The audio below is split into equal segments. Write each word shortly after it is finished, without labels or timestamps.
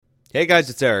Hey guys,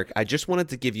 it's Eric. I just wanted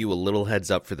to give you a little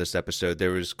heads up for this episode.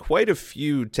 There was quite a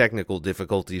few technical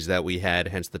difficulties that we had,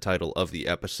 hence the title of the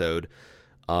episode.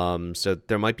 So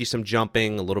there might be some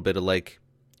jumping, a little bit of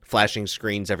flashing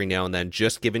screens every now and then,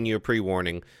 just giving you a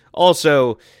pre-warning.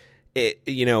 Also,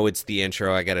 it's the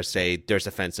intro, I gotta say, there's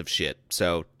offensive shit.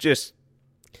 So just,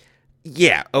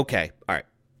 yeah, okay, all right.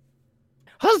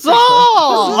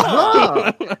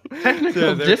 Huzzah!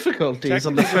 Technical difficulties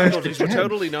on the first We're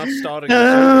totally not starting.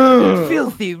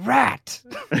 Filthy rat!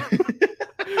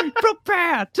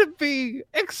 Prepare to be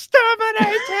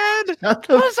exterminated! Shut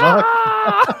the fuck.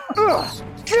 Huzzah!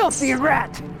 Filthy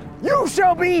rat! You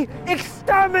shall be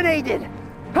exterminated!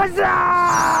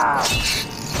 Huzzah!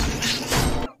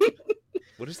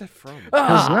 What is that from?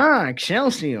 Huzzah,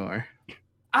 Excelsior.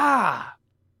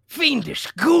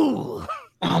 Fiendish ghoul!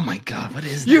 Oh my god, what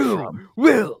is that You from?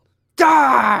 will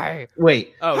die!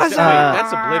 Wait, Oh, Huzzah!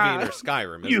 that's Oblivion or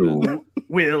Skyrim, isn't it? you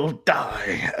will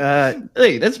die.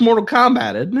 Hey, that's Mortal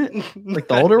Kombat, isn't it? Like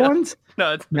the older ones?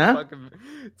 No, it's Nah?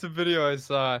 it's a video I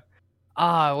saw.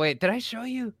 Wait, did I show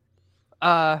you?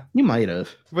 You might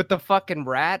have. With the fucking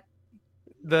rat?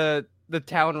 The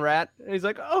town rat? And he's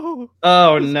like, oh,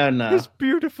 Oh, no. his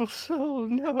beautiful soul,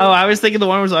 no. Oh, I was thinking the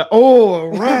one was like, oh, a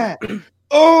rat.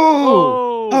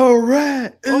 Oh, a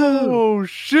rat. Ew. Oh,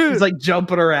 shit. He's like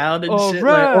jumping around and Oh, shit.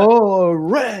 rat. Like, oh, a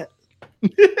rat.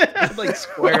 Like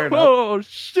squaring up. Oh,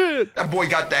 shit. That boy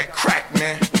got that crack,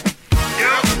 man.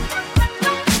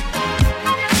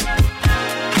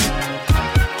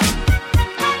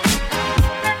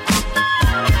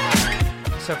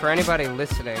 So for anybody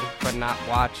listening but not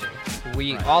watching,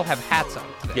 we all have hats on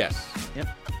today. Yes.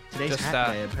 Today's Just,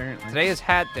 hat day, apparently. Today is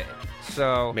hat day.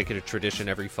 So Make it a tradition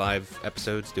every 5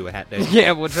 episodes, do a hat day.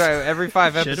 yeah, we'll try every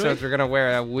 5 Should episodes we? we're going to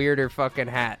wear a weirder fucking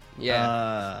hat.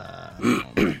 Yeah. I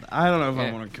don't know if I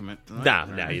Yeah. want to commit to that.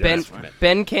 Nah, you don't Ben have to commit.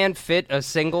 Ben can't fit a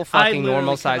single fucking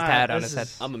normal sized hat on his head.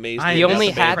 I'm amazed. I that The you got only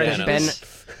the hat that bandanas.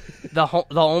 Ben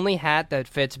the only hat that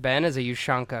fits Ben is a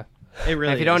Ushanka. It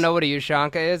really If you don't know what a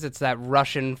Ushanka is, it's that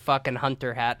Russian fucking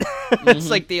hunter hat. It's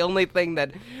like the only thing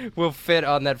that will fit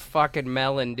on that fucking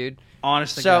melon, dude.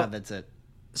 Honest to So- God, that's it.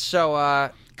 So I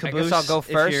guess I'll go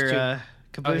first. If to-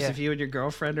 Caboose, yeah. if you and your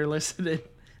girlfriend are listening,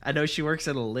 I know she works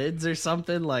at a Lids or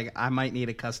something. Like, I might need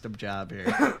a custom job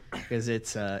here because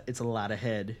it's a lot of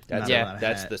head. That's, not a lot of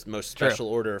that's hat. the most True. special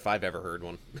order if I've ever heard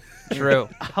one. True.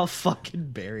 I'll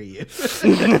fucking bury you. It's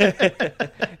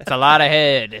a lot of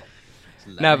head.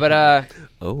 No, but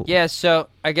Oh. yeah. So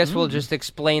I guess we'll just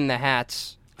explain the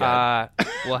hats.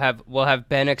 We'll have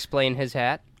Ben explain his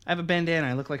hat. I have a bandana.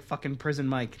 I look like fucking Prison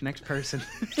Mike. Next person.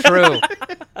 True,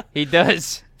 he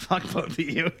does. Fuck both of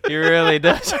you. He really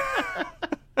does.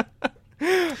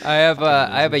 I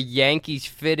have a Yankees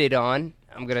fitted on.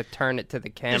 I'm gonna turn it to the The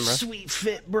camera. sweet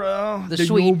fit, bro. The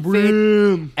sweet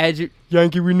fit. As you,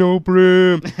 Yankee with no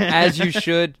brim. As you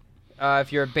should.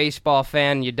 If you're a baseball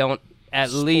fan, you don't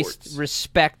at least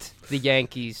respect the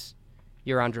Yankees.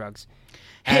 You're on drugs.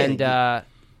 Hey.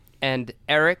 And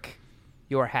Eric,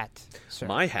 your hat, sir.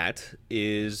 My hat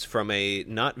is from a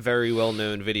not very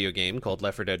well-known video game called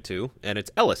Left 4 Dead 2, and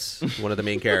it's Ellis, one of the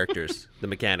main characters, the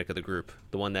mechanic of the group,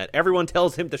 the one that everyone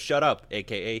tells him to shut up,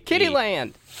 a.k.a.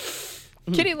 Kittyland.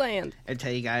 Kittyland. I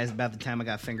tell you guys about the time I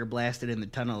got finger blasted in the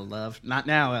tunnel of love. Not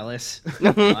now, Ellis.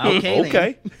 Okay.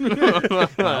 Okay.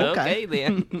 Okay,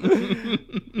 then.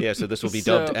 Yeah, so this will be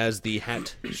So- dubbed as the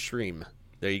Hat Stream.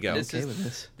 There you go. This Okay is with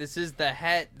this. this is the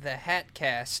hat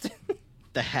cast.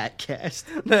 The hat cast.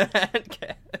 The hat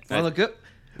cast. Well,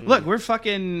 look, we're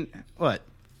fucking what?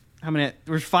 How many?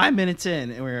 We're 5 minutes in,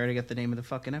 and we already got the name of the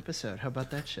fucking episode. How about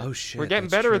that shit? Oh, shit. We're getting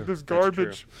that's better true. at this That's true.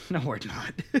 garbage. No, we're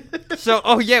not. So,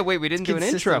 oh yeah, wait, we didn't do an intro.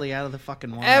 Consistently out of the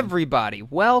fucking wine. Everybody,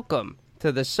 welcome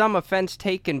to the Some Offense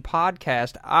Taken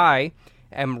podcast. I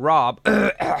am Rob.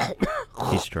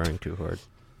 He's trying too hard.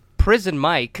 Prison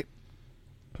Mike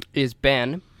is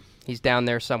Ben. He's down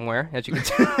there somewhere, as you can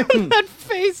tell. That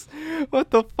face.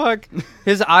 What the fuck?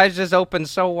 His eyes just opened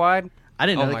so wide. I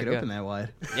didn't know Oh they my could God. open that wide.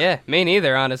 Yeah, me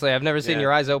neither, honestly. I've never seen Yeah.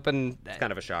 your eyes open It's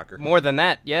kind of a shocker. more than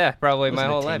that. Yeah, probably my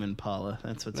Wasn't whole a life. Tame Impala.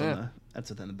 That's what's that's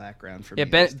within the background for Yeah,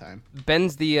 me this time.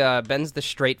 Ben's the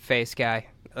straight face guy.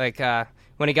 Like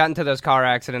when he got into those car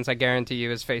accidents, I guarantee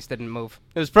you his face didn't move.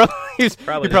 It was probably he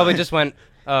probably just went,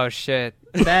 "Oh shit."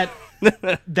 That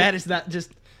is not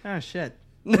just shit.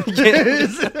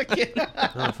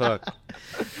 Oh, fuck.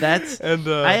 That's And,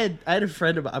 I had a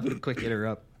friend of I'm gonna quick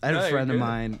interrupt. I had No, a you're friend of good.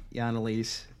 mine, Jan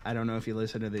Elise. I don't know if you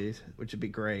listen to these, which would be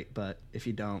great, but if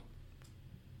you don't,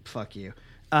 fuck you.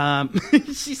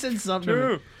 She said something to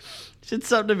me. She said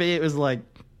something to me. It was like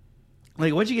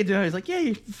Like, what'd you get doing? He's like, yeah,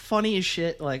 you're funny as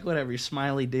shit. Like, whatever, you're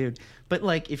smiley dude. But,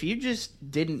 like, if you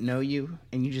just didn't know you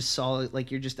and you just saw it,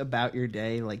 like, you're just about your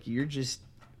day, like, you're just,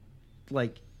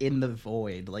 like, in the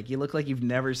void. Like, you look like you've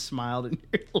never smiled in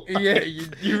your life. Yeah,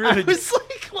 you really I was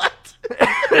like, what?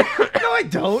 No, I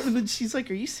don't. And then she's like,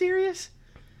 are you serious?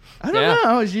 I don't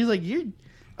know. She's like,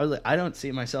 I was like, I don't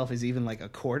see myself as even, like, a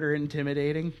quarter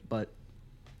intimidating, but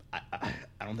I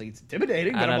don't think it's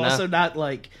intimidating. But I'm also not,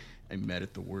 like... I'm mad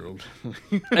at the world.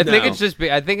 I think it's just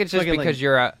because like,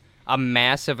 you're a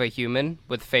mass of a human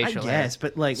with facial hair. Yes,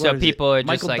 but like, so people are just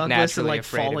Michael like Douglas naturally like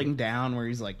afraid falling of down, where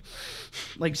he's like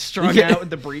strung out with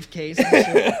the briefcase. And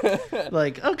shit.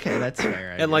 Like, okay, that's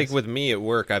fair. And like with me at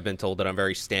work, I've been told that I'm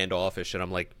very standoffish, and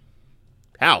I'm like,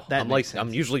 how? That I'm makes like, sense.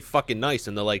 I'm usually fucking nice,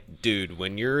 and they're like, dude,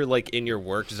 when you're like in your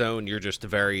work zone, you're just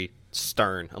very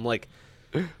stern. I'm like,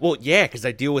 well, yeah, because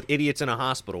I deal with idiots in a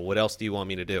hospital. What else do you want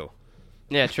me to do?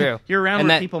 Yeah, true. You're around And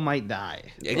where that- people might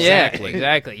die. Exactly. Yeah,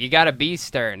 exactly. You got to be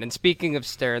stern. And speaking of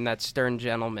stern, that stern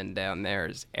gentleman down there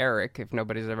is Eric, if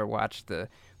nobody's ever watched the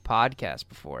podcast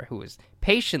before, who is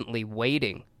patiently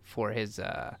waiting for his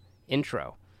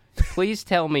intro. Please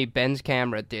tell me Ben's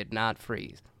camera did not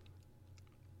freeze.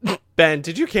 Ben,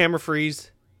 did your camera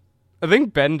freeze? I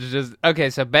think Ben just... Okay,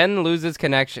 so Ben loses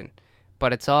connection,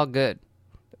 but it's all good.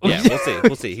 Yeah, we'll see.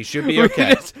 We'll see. He should be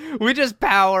okay. We just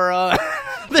power on.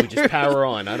 We just power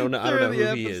on. I don't know who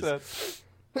he is.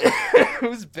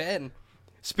 Who's Ben?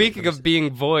 Speaking of being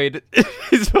void,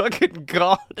 he's fucking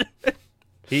gone.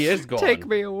 He is gone. Take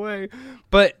me away.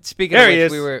 But speaking There of he which,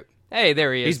 is. we were... Hey,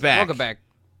 there he is. He's back. Welcome back.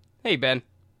 Hey, Ben.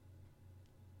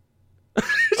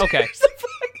 Okay.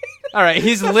 All right,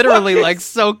 he's literally like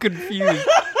so confused.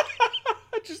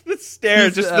 Just the stare.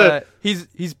 He's, Just the.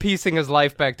 he's piecing his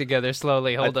life back together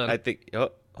slowly. Hold on. I think. Oh,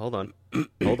 hold on.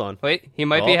 Hold on. Wait, he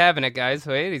might be Oh. having it, guys.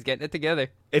 Wait, he's getting it together.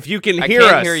 If you can I hear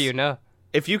can't us, hear you. No.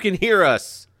 If you can hear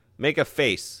us, make a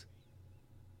face.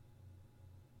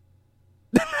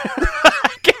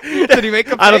 Did he make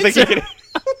a face? I don't think he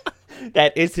can.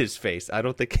 That is his face. I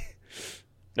don't think.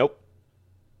 Nope.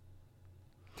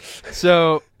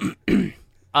 So,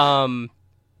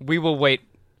 we will wait.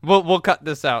 We'll cut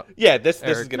this out. Yeah, this is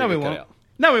Eric. gonna No, we be cut went. out.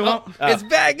 No, we won't. It's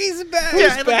back. He's back. Yeah, I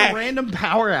had like back. a random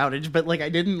power outage, but like I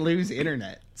didn't lose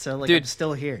internet, so like Dude. I'm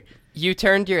still here. You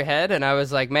turned your head, and I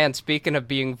was like, "Man, speaking of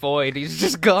being void, he's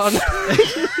just gone."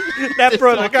 That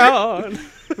brother gone.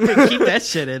 Hey, keep that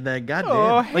shit in there,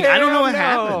 goddamn. Like I don't know what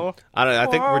happened. I don't know. I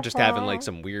think we're just having like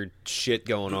some weird shit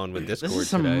going on with Discord This is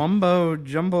some today. mumbo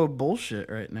jumbo bullshit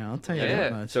right now. I'll tell you Yeah.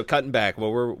 that much. So cutting back, what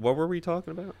were we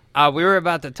talking about? We were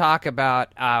about to talk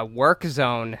about work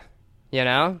zone. You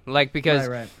know, like because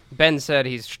Right. Ben said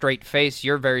he's straight face.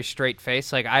 You're very straight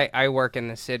face. Like I work in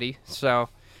the city, so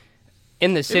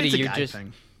in the city It's a you guy just.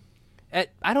 thing.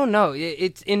 I don't know.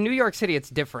 It's in New York City. It's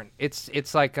different.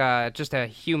 It's like just a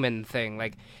human thing.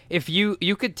 Like if you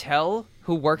could tell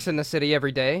who works in the city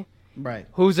every day, Right.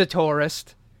 who's a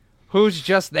tourist, who's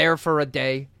just there for a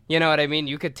day. You know what I mean?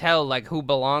 You could tell like who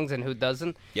belongs and who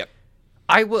doesn't. Yep.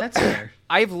 I will. That's fair.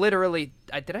 I've literally.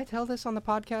 Did I tell this on the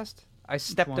podcast? I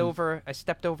stepped one? over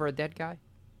a dead guy.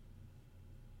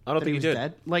 I don't That think he you was did.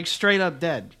 dead. Like straight up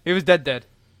dead. He was dead.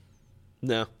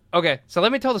 No. Okay, so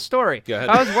let me tell the story. Go ahead.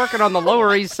 I was working on the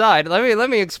Lower East Side. Let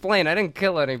me explain. I didn't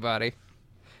kill anybody.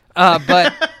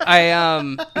 But I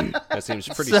That seems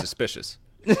pretty So- suspicious.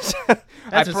 I That's what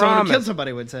someone who promise. killed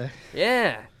somebody would say.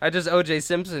 Yeah, I just O.J.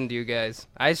 Simpsoned you guys.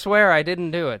 I swear I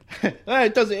didn't do it.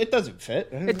 It doesn't fit.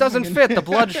 It doesn't fit. The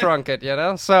blood shrunk it, you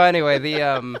know. So anyway,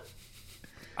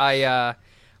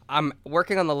 I'm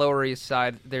working on the Lower East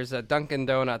Side. There's a Dunkin'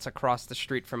 Donuts across the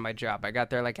street from my job. I got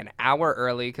there like an hour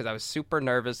early because I was super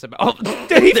nervous about. Oh,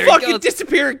 Did he there fucking goes.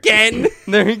 disappear again?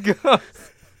 There he goes.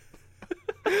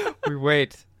 We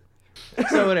wait.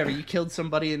 So whatever. You killed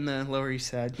somebody in the Lower East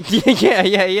Side.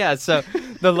 Yeah. So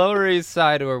the Lower East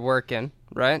Side were working,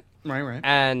 right? Right.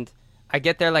 And I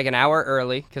get there like an hour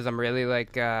early because I'm really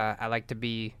like I like to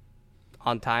be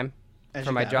on time As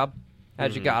for you my gotta. job,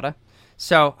 as you gotta.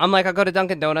 So I'm like, I go to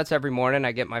Dunkin' Donuts every morning.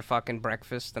 I get my fucking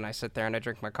breakfast, and I sit there and I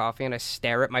drink my coffee, and I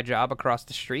stare at my job across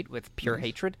the street with pure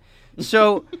hatred.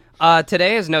 So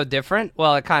today is no different.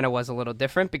 Well, it kind of was a little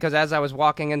different because as I was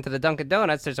walking into the Dunkin'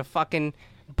 Donuts, there's a fucking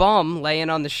bum laying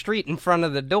on the street in front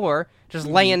of the door, just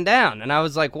laying down. And I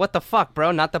was like, what the fuck,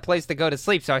 bro? Not the place to go to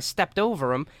sleep. So I stepped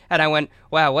over him, and I went,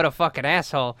 wow, what a fucking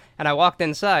asshole. And I walked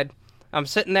inside. I'm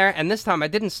sitting there, and this time I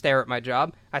didn't stare at my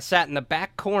job. I sat in the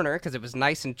back corner because it was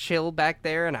nice and chill back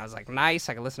there, and I was like, nice.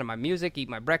 I can listen to my music, eat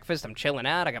my breakfast. I'm chilling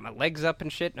out. I got my legs up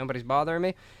and shit. Nobody's bothering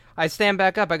me. I stand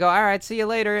back up. I go, all right, see you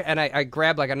later. And I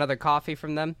grab like another coffee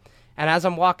from them. And as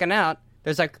I'm walking out,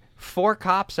 there's like 4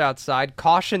 cops outside,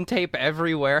 caution tape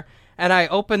everywhere, and I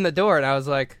opened the door and I was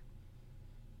like,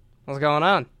 "What's going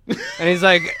on?" And he's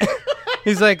like,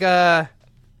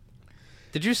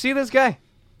 "Did you see this guy?"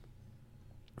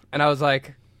 And I was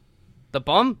like, "The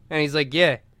bum?" And he's like,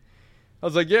 "Yeah." I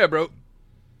was like, "Yeah, bro.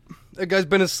 That guy's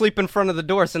been asleep in front of the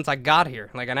door since I got here,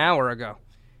 like an hour ago."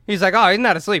 He's like, "Oh, he's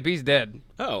not asleep. He's dead."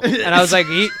 Oh. And I was like,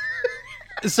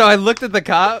 So I looked at the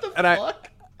cop, and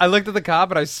I looked at the cop,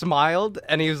 and I smiled,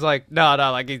 and he was like, no,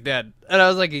 like, he's dead. And I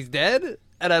was like, he's dead?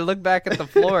 And I looked back at the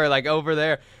floor, like, over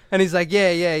there, and he's like,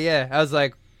 yeah. I was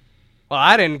like, well,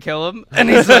 I didn't kill him. And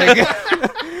he's like...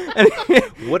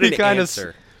 What an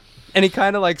answer. And he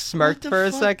kind of, like, smirked for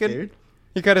a fuck, second. dude?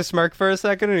 He kind of smirked for a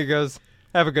second, and he goes...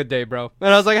 Have a good day, bro.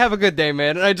 And I was like, have a good day,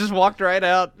 man. And I just walked right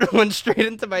out, went straight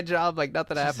into my job like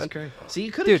nothing happened. So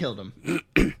you could have killed him.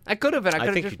 I could have, and I could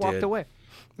have think just you walked did. away.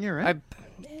 You're right.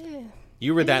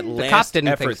 You were that cop last didn't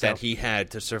think effort so. that he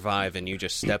had to survive, and you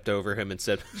just stepped over him and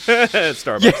said,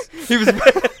 Starbucks. Yeah, he was.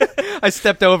 I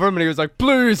stepped over him, and he was like,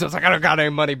 please. I was like, I don't got any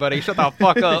money, buddy. Shut the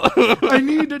fuck up. I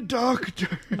need a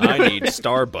doctor. I need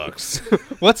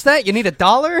Starbucks. What's that? You need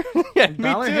 $1? Yeah, me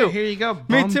Dollar? too. Here you go. Me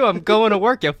bum. too. I'm going to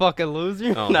work, you fucking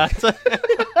loser. Oh. Nah,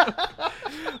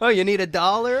 oh, you need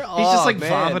 $1? Oh, He's just like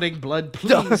man. vomiting blood.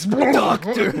 Please,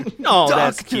 Doctor. Oh,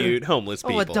 that's Doctor. cute. Homeless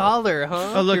people. Oh, $1,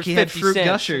 huh? Oh, look, Here's he had 50 fruit cents.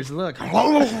 gushers. Look.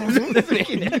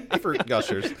 Fruit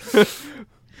gushers.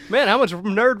 Man, how much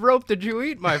nerd rope did you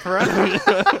eat, my friend?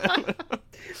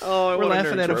 Oh, We're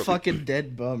laughing at a fucking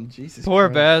dead bum. Jesus Poor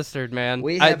Christ. bastard, man.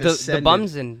 We have the ascended.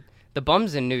 bums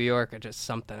in New York are just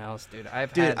something else, dude.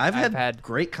 I've had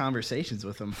great conversations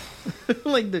with them.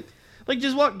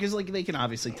 Just walk, because like they can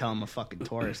obviously tell I'm a fucking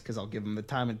tourist because I'll give them the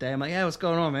time of day. I'm like, yeah, what's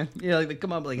going on, man? Yeah, like they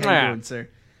come up like, how you doing, sir?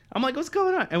 I'm like, what's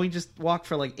going on? And we just walk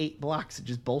for like 8 blocks of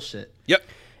just bullshit. Yep.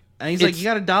 And he's like, you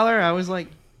got $1? I was like,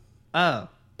 oh,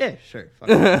 yeah, sure. Fuck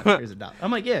it. Here's $1.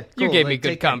 I'm like, yeah, cool. You gave me like, good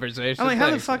take care. conversation. I'm like, how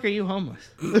the Thanks. fuck are you homeless?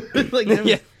 Like, that was-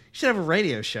 Yeah. you should have a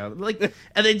radio show. Like,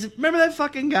 and then remember that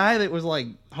fucking guy that was like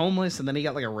homeless and then he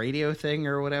got like a radio thing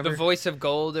or whatever. The Voice of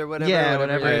Gold or whatever. Yeah,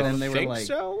 whatever. I And then they were think like,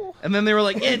 so. and then they were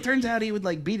like, yeah, it turns out he would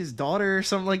like beat his daughter or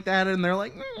something like that. And they're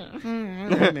like,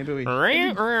 maybe we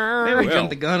jumped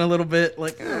the gun a little bit.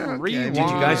 Like, okay. Did you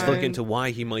guys look into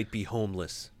why he might be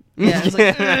homeless? Yeah, it's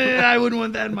like, I wouldn't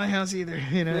want that in my house either.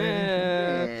 You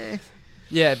know.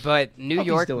 Yeah, but New Hope he's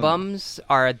York doing bums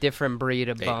are a different breed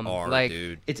of They bum. are, like,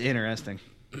 dude. It's interesting.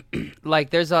 like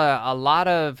there's a lot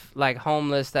of like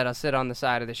homeless that'll sit on the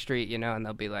side of the street, you know, and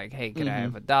they'll be like, "Hey, could I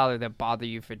have $1?" They'll bother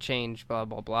you for change, blah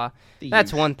blah blah.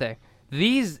 That's one thing.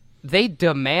 They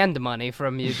demand money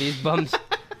from you. These bums,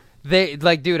 they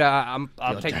like, dude. I'll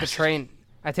take the train.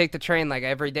 I take the train like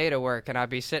every day to work, and I'd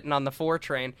be sitting on the 4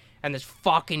 train, and this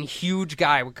fucking huge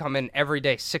guy would come in every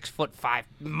day, 6'5"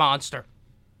 monster,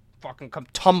 fucking come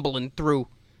tumbling through,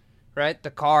 right?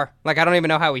 The car. Like I don't even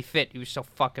know how he fit. He was so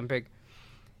fucking big.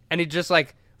 And he'd just,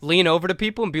 like, lean over to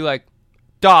people and be like,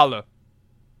 $1.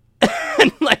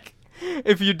 And, like,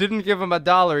 if you didn't give him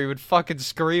 $1, he would fucking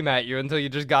scream at you until you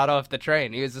just got off the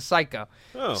train. He was a psycho.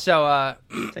 Oh. So,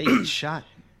 That's how you get shot.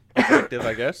 Effective,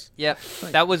 I guess. yeah,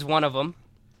 that was one of them.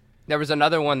 There was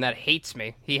another one that hates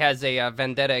me. He has a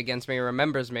vendetta against me,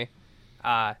 remembers me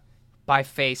by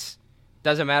face.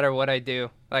 Doesn't matter what I do.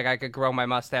 Like, I could grow my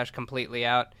mustache completely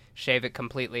out, shave it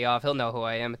completely off. He'll know who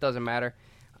I am. It doesn't matter.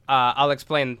 I'll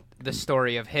explain the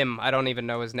story of him. I don't even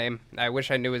know his name. I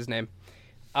wish I knew his name.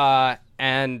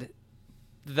 And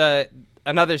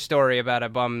another story about a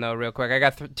bum, though, real quick. I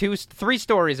got 3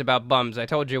 stories about bums. I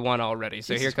told you one already,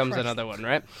 so Jesus here comes Christ. another one,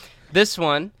 right? This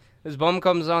bum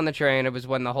comes on the train. It was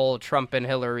when the whole Trump and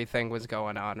Hillary thing was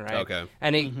going on, right? Okay.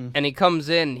 And he comes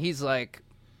in. He's like,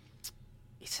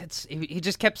 he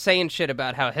just kept saying shit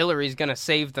about how Hillary's gonna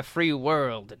save the free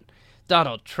world and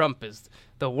Donald Trump is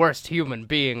the worst human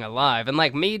being alive. And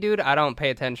like me, dude, I don't pay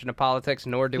attention to politics,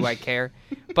 nor do I care.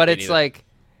 But it's like,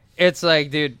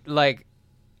 dude, like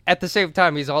at the same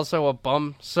time, he's also a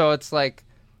bum. So it's like,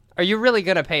 are you really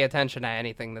going to pay attention to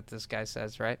anything that this guy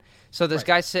says, right? So this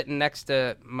guy's sitting next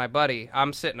to my buddy.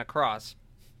 I'm sitting across.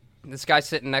 This guy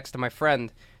sitting next to my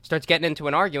friend starts getting into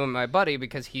an argument with my buddy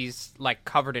because he's like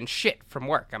covered in shit from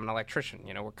work. I'm an electrician,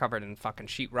 you know, we're covered in fucking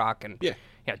sheetrock and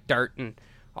dirt and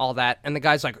all that. And the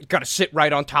guy's like, you gotta sit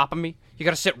right on top of me. You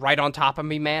gotta sit right on top of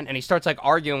me, man. And he starts like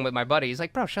arguing with my buddy. He's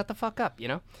like, bro, shut the fuck up, you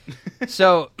know?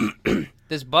 So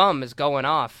this bum is going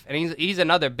off, and he's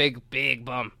another big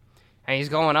bum. And he's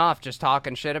going off just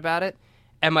talking shit about it.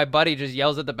 And my buddy just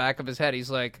yells at the back of his head.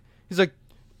 He's like,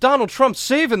 Donald Trump's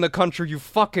saving the country, you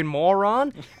fucking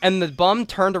moron. And the bum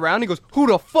turned around. He goes, who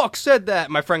the fuck said that?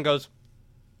 My friend goes,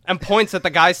 and points at the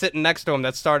guy sitting next to him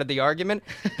that started the argument.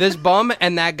 This bum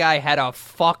and that guy had a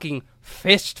fucking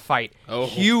fist fight. Oh.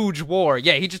 Huge war.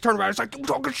 Yeah, he just turned around and was like, "You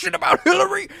talking shit about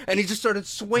Hillary?" And he just started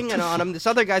swinging on him. This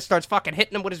other guy starts fucking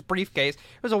hitting him with his briefcase.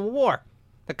 It was a war.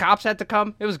 The cops had to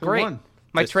come. It was great. won?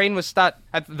 My train was stopped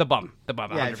at the bum. The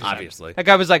bum, Yeah, 100%. obviously. That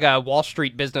guy was like a Wall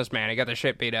Street businessman. He got the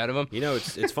shit beat out of him. You know,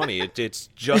 it's funny. It's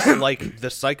just like the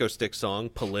Psycho Stick song,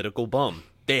 "Political Bum."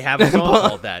 They have a song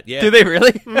called that. Yeah. Do they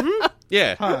really?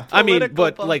 Yeah. I mean, Political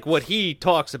but bum. like what he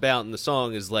talks about in the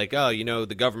song is like, oh, you know,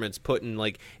 the government's putting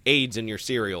like AIDS in your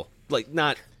cereal. Like,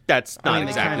 that's not mean,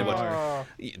 they exactly kinda what are.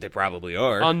 they probably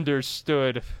are.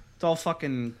 Understood. It's all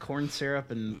fucking corn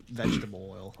syrup and vegetable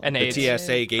oil. And The AIDS.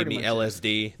 TSA gave pretty me much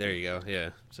LSD. There you go. Yeah.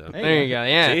 So There you go.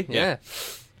 Yeah. See? Yeah. Yeah.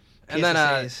 And then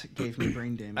PSSAs gave me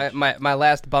brain damage. my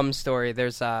last bum story.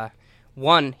 There's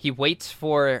one. He waits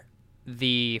for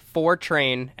the 4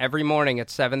 train every morning at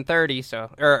 7:30.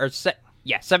 So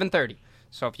 7:30.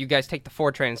 So if you guys take the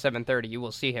 4 train at 7:30, you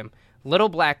will see him. Little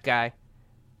black guy,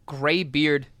 gray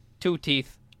beard, 2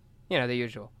 teeth, you know the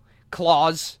usual.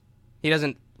 Claws. He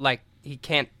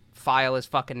can't file his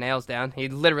fucking nails down. He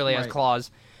literally has Right.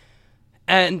 claws.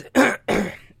 And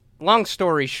long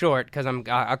story short, because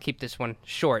I'll keep this one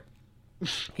short.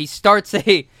 He starts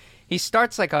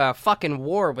like a fucking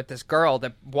war with this girl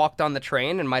that walked on the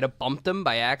train and might have bumped him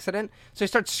by accident. So he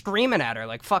starts screaming at her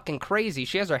like fucking crazy.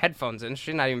 She has her headphones in.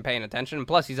 She's not even paying attention. And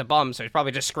plus, he's a bum, so he's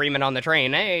probably just screaming on the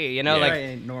train. Hey, you know, Yeah. like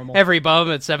Right, normal. every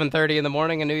bum at 7:30 in the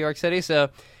morning in New York City.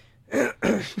 So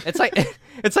it's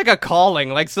like a calling.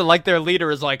 Like their leader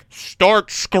is like, "Start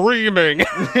screaming."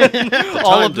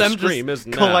 All of to them scream just is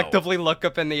now. collectively look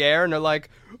up in the air and they're like,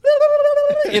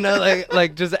 you know,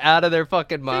 like just out of their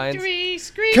fucking minds.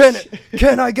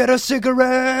 Can I get a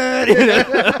cigarette? You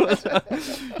know?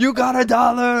 You got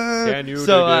 $1. Can you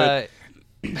So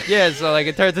yeah, so like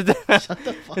it turns into Shut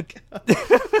the fuck up.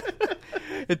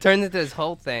 it turns into this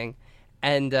whole thing,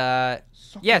 and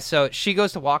yeah, so she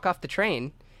goes to walk off the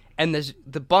train. And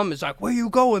the bum is like, "Where you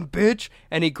going, bitch?"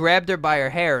 And he grabbed her by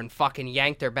her hair and fucking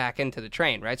yanked her back into the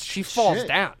train, right? So she falls Shit.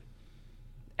 down.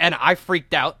 And I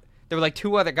freaked out. There were like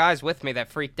 2 other guys with me that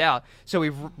freaked out. So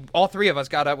all 3 of us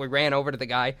got up. We ran over to the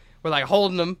guy. We're like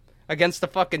holding him against the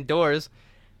fucking doors.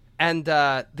 And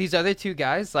these other 2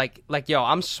 guys, like, yo,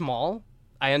 I'm small.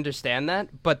 I understand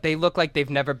that. But they look like they've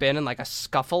never been in like a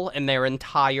scuffle in their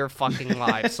entire fucking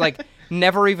lives. Like,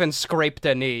 never even scraped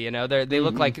a knee, you know? They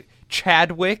look like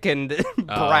Chadwick and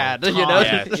Brad, you know?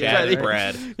 Yeah, Chad and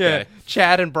Brad. Yeah, Okay.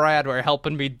 Chad and Brad were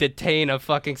helping me detain a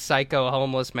fucking psycho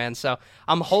homeless man. So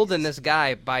I'm holding this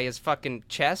guy by his fucking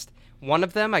chest. One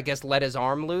of them, I guess, let his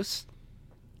arm loose,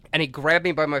 and he grabbed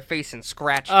me by my face and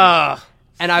scratched me.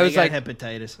 And I was like,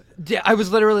 hepatitis. yeah, I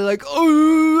was literally like,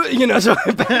 oh, you know, so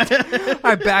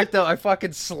I backed up. I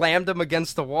fucking slammed him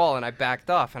against the wall, and I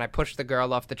backed off, and I pushed the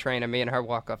girl off the train, and me and her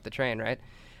walk off the train, right?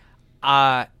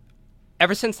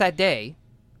 Ever since that day,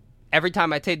 every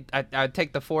time I'd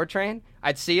take the 4 train,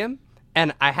 I'd see him,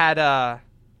 and I had a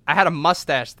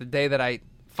mustache the day that I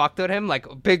fucked with him, like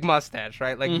a big mustache,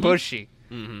 right? Like bushy.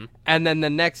 Mm-hmm. And then the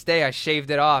next day I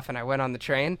shaved it off and I went on the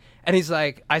train, and he's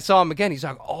like, I saw him again. He's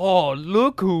like, "Oh,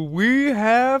 look who we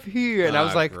have here." And I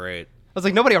was like, great.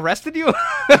 "Nobody arrested you?" You know?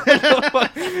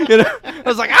 I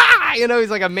was like, "Ah!" You know, he's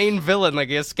like a main villain, like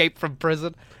he escaped from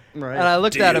prison. Right. And I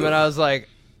looked at him and I was like,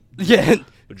 "Yeah,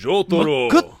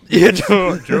 Jotaro. yeah,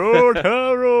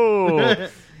 Jotaro."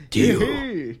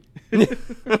 Hey.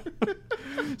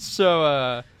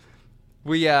 So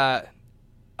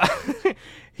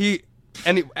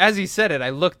as he said it, I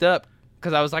looked up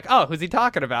because I was like, "Oh, who's he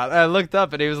talking about?" And I looked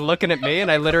up and he was looking at me,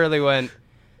 and I literally went,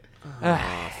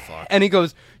 Oh, fuck. and he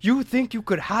goes, "You think you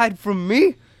could hide from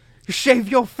me? You shave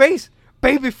your face,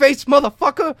 baby face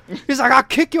motherfucker." He's like, "I'll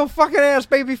kick your fucking ass,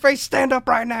 baby face. Stand up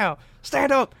right now.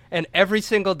 Stand up." And every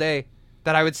single day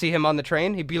that I would see him on the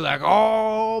train, he'd be like,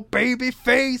 "Oh, baby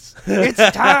face,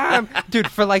 it's time." Dude,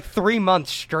 for like 3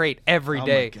 months straight, every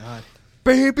day. Oh my god.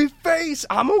 "Baby face,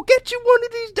 I'm gonna get you one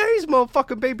of these days,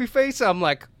 motherfucking baby face." I'm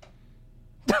like,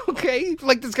 okay,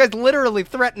 like this guy's literally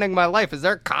threatening my life. Is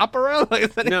there a cop around? Like,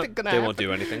 is anything No, gonna they happen? won't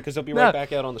do anything because they'll be No. right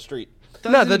back out on the street.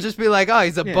 No, they'll just be like, "Oh,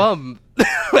 he's a bum."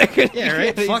 Like, Yeah,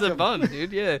 right? He's Fuck a him. bum,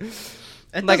 dude. Yeah.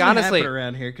 That Like, doesn't honestly- happen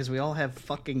around here because we all have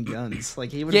fucking guns. Like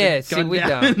he would Yeah, have see, been we gunned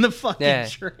down don't. in the fucking Yeah.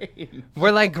 train.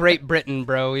 We're like Great Britain,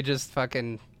 bro. We just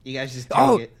fucking. You guys just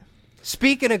Oh, take it.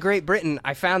 Speaking of Great Britain,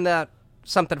 I found out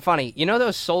something funny. You know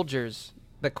those soldiers,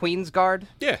 the Queen's Guard?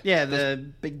 Yeah. Yeah,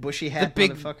 the big bushy The hat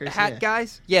big motherfuckers. hat yeah.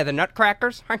 guys? Yeah, the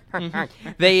nutcrackers.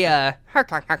 They,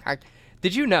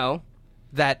 did you know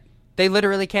that they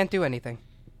literally can't do anything?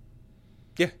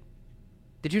 Yeah.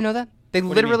 Did you know that? They do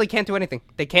you literally mean? can't do anything.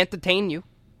 They can't detain you.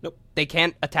 Nope. They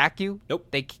can't attack you. Nope.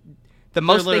 The They're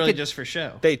most they literally could. just for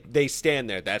show. They stand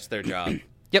there. That's their job.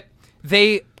 Yep.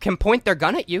 They can point their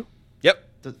gun at you, Yep.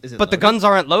 Is it but the loaded? guns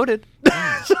aren't loaded.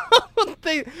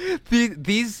 So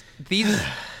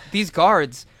these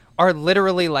guards are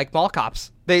literally like mall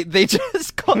cops. They're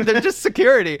just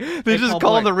security. They just Paul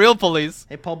call Blart. the real police.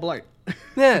 Hey, Paul Blart.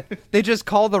 Yeah, they just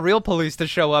call the real police to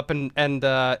show up and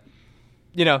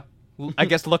you know, I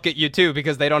guess look at you too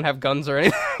because they don't have guns or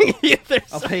anything either.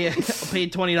 I'll pay you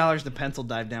 $20 to pencil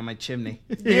dive down my chimney.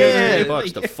 Yeah.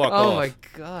 $20 to fuck Oh off. my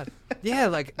god. Yeah,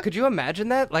 like could you imagine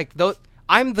that? Like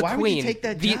I'm the Why would queen. you take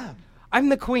that job? I'm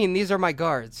the queen. These are my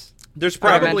guards. There's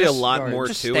probably a just lot start. more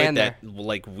Just to it stand that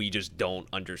like we just don't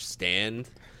understand.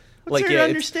 What's like there to it's-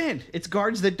 understand? It's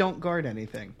guards that don't guard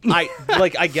anything.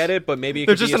 I get it, but maybe it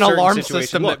There's could just be an a certain alarm situation.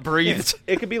 system Look, that breathes.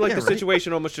 It could be like Yeah, the right.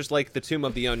 situation almost just like the Tomb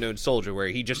of the Unknown Soldier, where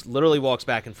he just literally walks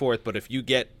back and forth. But if you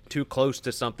get too close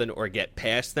to something or get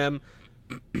past them,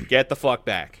 get the fuck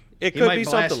back. It He could might be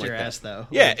blast something like your that. ass, though.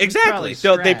 Yeah, Like, he's exactly.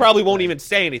 probably They probably strapped, won't like- even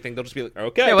say anything. They'll just be like,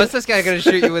 okay. Yeah, what's this guy gonna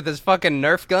shoot you with his fucking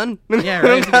Nerf gun? Yeah,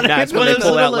 right. That's when One they of those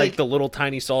pull little, out like the little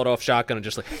tiny sawed-off shotgun and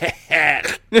just like, yeah.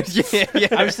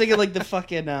 I was thinking like the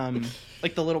fucking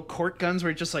like the little court guns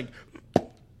where it just like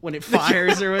when it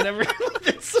fires or whatever.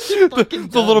 That's so fucking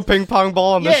The little ping pong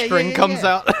ball on the Yeah, string yeah, comes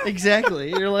yeah. out. Exactly.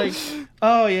 You're like,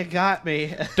 oh, you got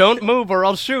me. Don't move or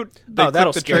I'll shoot. They oh,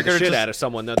 that'll click the scare the trigger, shit just- out of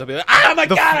someone. They'll be like, oh my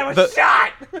god, I was the-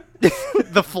 shot!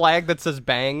 the flag that says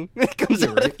bang comes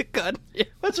out of the gun. Yeah.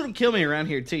 That's what'll kill me around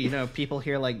here too. You know, people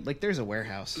hear like there's a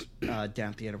warehouse down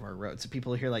at the end of our road, so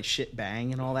people hear like shit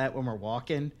bang and all that when we're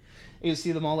walking. You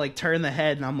see them all like turn the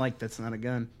head, and I'm like, that's not a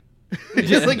gun.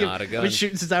 Just like Not a gun. I've been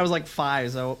shooting since I was like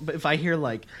 5. So, but if I hear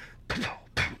like,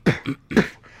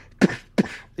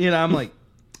 you know, I'm like,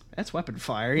 that's weapon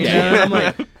fire. You know, and I'm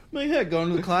like, yeah, go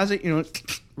into the closet, you know,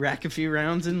 rack a few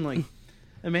rounds, and like,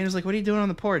 Amanda's like, what are you doing on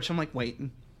the porch? I'm like,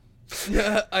 waiting.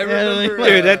 Yeah, I remember,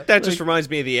 Dude, that just reminds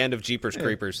me of the end of Jeepers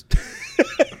Creepers.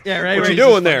 Yeah, right. What where you he's just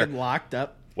doing there? fucking locked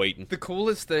up. Waiting. The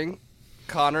coolest thing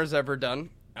Connor's ever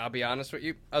done, I'll be honest with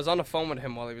you, I was on the phone with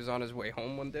him while he was on his way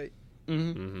home one day.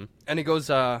 Mm-hmm. And he goes,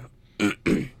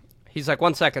 he's like,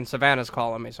 1 second, Savannah's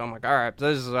calling me. So I'm like, all right,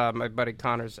 this is my buddy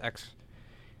Connor's ex.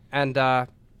 And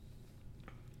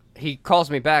he calls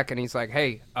me back and he's like,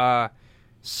 hey,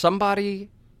 somebody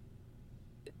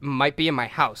might be in my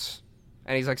house.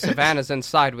 And he's like, Savannah's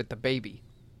inside with the baby.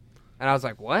 And I was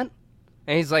like, what?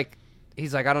 And he's like,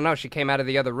 I don't know. She came out of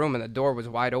the other room and the door was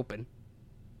wide open.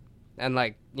 And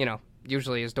like, you know,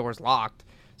 usually his door's locked.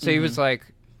 So he was like,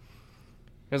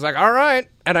 all right.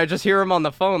 And I just hear him on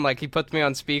the phone. Like he puts me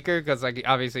on speaker because like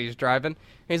obviously he's driving.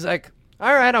 He's like,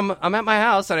 all right, I'm at my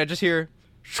house. And I just hear,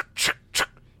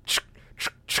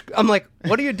 I'm like,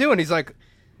 what are you doing? He's like,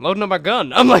 loading up my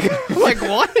gun. I'm like,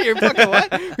 what? You're fucking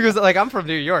what? Because like I'm from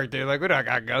New York, dude. Like we don't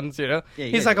got guns, you know. Yeah,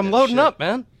 you He's gotta like, do I'm that loading shit. up,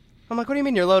 man. I'm like, what do you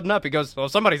mean you're loading up? He goes, well,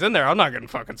 if somebody's in there. I'm not getting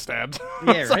fucking stabbed.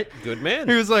 I Yeah, was right. like- Good man.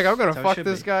 He was like, I'm gonna That's how it fuck should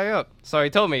this be. guy up. So he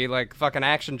told me like fucking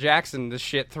Action Jackson this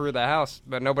shit through the house,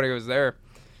 but nobody was there.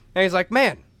 And he's like,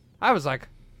 man, I was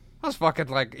fucking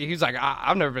like, he's like,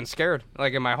 I've never been scared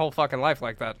like in my whole fucking life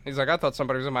like that. He's like, I thought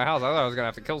somebody was in my house. I thought I was gonna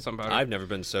have to kill somebody. I've never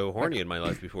been so horny in my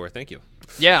life before. Thank you.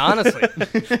 Yeah, honestly,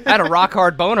 I had a rock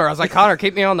hard boner. I was like, Connor,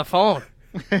 keep me on the phone.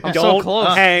 I'm so Don't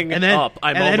close. hang And then, up.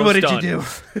 I'm and then almost what did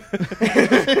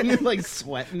done. you do? Like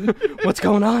sweating. What's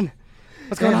going on?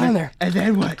 What's going on there? And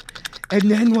then what? And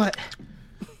then what?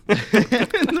 And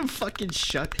the fucking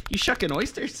shuck. You shucking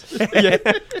oysters? Yeah.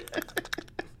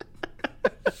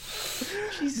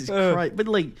 Jesus Christ. But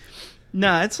like,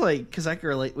 nah, it's like, because I can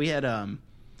relate. We had,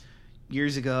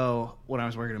 years ago when I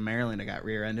was working in Maryland, I got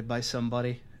rear-ended by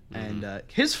somebody. And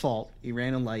his fault. He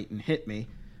ran a light and hit me.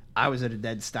 I was at a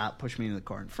dead stop, pushed me into the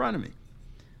car in front of me.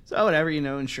 So whatever, you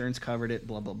know, insurance covered it,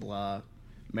 blah, blah, blah.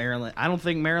 Maryland, I don't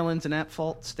think Maryland's an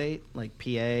at-fault state, like PA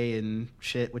and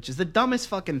shit, which is the dumbest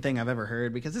fucking thing I've ever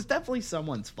heard, because it's definitely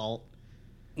someone's fault.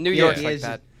 New Yeah, York's he like is-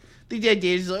 that. The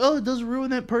idea is like, oh, it doesn't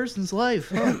ruin that person's life.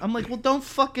 Huh? I'm like, well, don't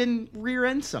fucking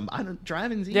rear-end some. I don't,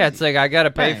 driving's easy. Yeah, it's like I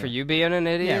gotta pay Yeah. for you being an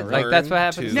idiot. Yeah, like that's what learn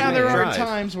happens. to Now to there me. are drive.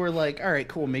 times where, like, all right,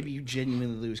 cool, maybe you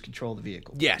genuinely lose control of the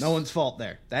vehicle. Yes. No one's fault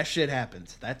there. That shit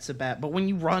happens. That's a bad. But when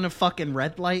you run a fucking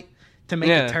red light to make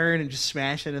Yeah. a turn and just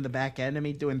smash into the back end of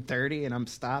me doing 30 and I'm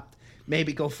stopped,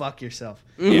 maybe go fuck yourself.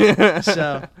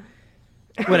 So,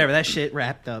 whatever. That shit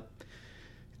wrapped up.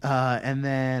 And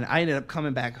then I ended up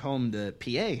coming back home to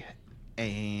PA.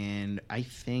 And I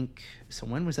think, so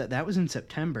when was that? That was in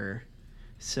September.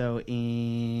 So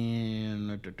in,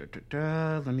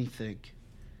 let me think.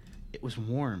 It was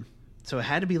warm. So it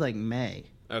had to be like May.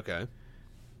 Okay.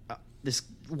 this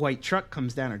white truck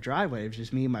comes down our driveway. It was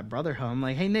just me and my brother home. I'm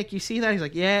like, hey, Nick, you see that? He's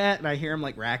like, yeah. And I hear him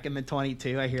like racking the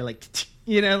 22. I hear like,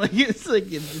 like it's like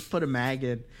you just put a mag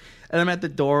in. And I'm at the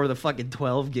door with a fucking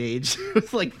 12 gauge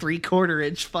with like 3/4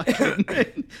 inch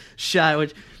fucking shot,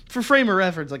 which for frame of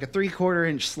reference, like a 3/4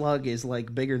 inch slug is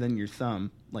like bigger than your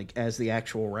thumb, like as the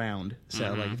actual round.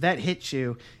 So like if that hits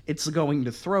you, it's going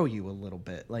to throw you a little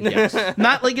bit. Like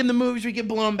not like in the movies we get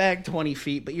blown back 20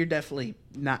 feet, but you're definitely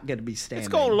not going to be standing.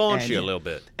 It's going to launch you a little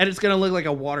bit. And it's going to look like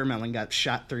a watermelon got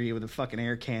shot through you with a fucking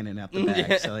air cannon out the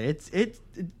back. So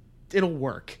it'll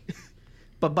work.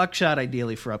 But buckshot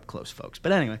ideally for up close folks.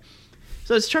 But anyway,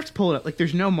 so this truck's pulling up. Like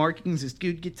there's no markings. This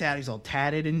dude gets out. He's all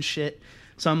tatted and shit.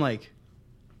 So I'm like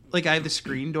I have the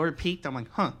screen door peaked. I'm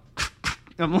like, huh.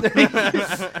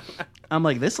 I'm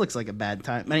like, this looks like a bad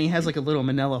time. And he has like a little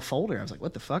manila folder. I was like,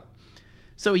 what the fuck?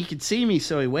 So he could see me.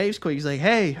 So he waves quick. He's like,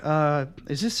 hey,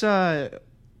 is this, my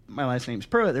last name's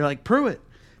Pruitt. They're like, Pruitt.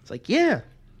 It's like, yeah.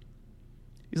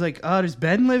 He's like, does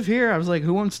Ben live here? I was like,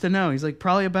 who wants to know? He's like,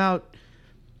 probably about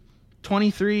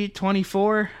 23,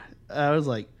 24. I was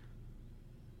like,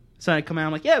 so I come out,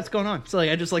 I'm like, yeah, what's going on? So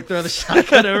like, I just like throw the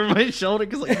shotgun over my shoulder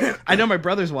because like I know my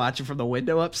brother's watching from the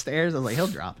window upstairs. I was like, he'll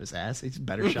drop his ass. He's a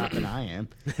better shot than I am.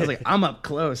 I was like, I'm up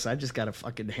close. I just gotta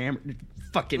fucking hammer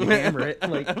it.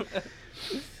 Like,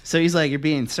 so he's like, you're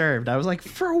being served. I was like,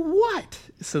 for what?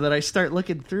 So that I start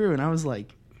looking through, and I was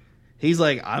like, he's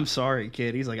like, I'm sorry,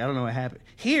 kid. He's like, I don't know what happened.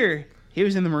 Here, he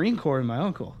was in the Marine Corps with my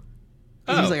uncle.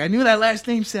 Oh. He's like, I knew that last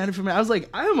name sounded familiar. I was like,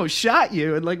 I almost shot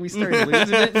you, and like we started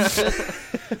losing it. And shit.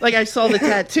 Like I saw the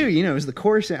tattoo, it was the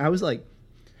course. I was like,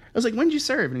 when did you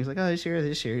serve? And he's like, oh, this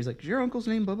year. He's like, is your uncle's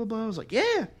name blah blah blah? I was like,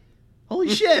 yeah. Holy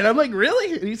shit! And I'm like,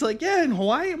 really? And he's like, yeah, in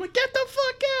Hawaii. I'm like, get the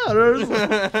fuck out! I was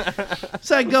like,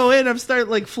 so I go in, I'm start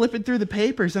like flipping through the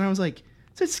papers, and I was like,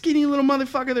 it's that skinny little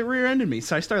motherfucker that rear-ended me.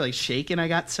 So I started like shaking. I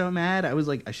got so mad. I was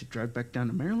like, I should drive back down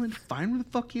to Maryland, find where the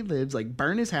fuck he lives, like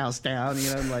burn his house down.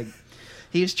 Like.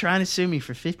 He was trying to sue me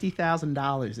for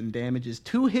 $50,000 in damages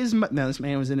to his... No, this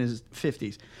man was in his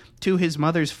 50s. To his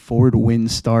mother's Ford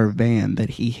Windstar van that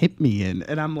he hit me in.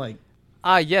 And I'm like...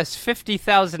 yes,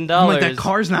 $50,000. I'm like, that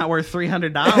car's not worth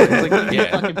 $300. Like,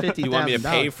 fucking $50,000. You want me to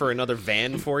pay for another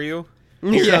van for you?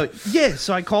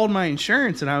 So I called my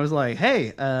insurance and I was like,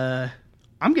 hey,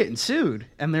 I'm getting sued.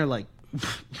 And they're like,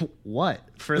 what?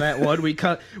 For that one we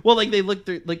cut? Well, like they looked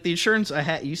through, like the insurance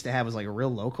I used to have was like a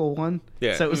real local one.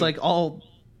 Yeah. So it was like all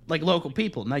like local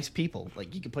people, nice people.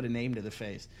 Like you could put a name to the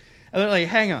face. And they're like,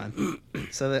 hang on.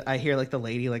 So that I hear like the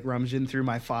lady like rummaging through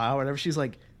my file or whatever. She's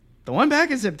like, the one back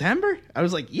in September? I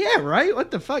was like, yeah, right?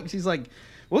 What the fuck? She's like,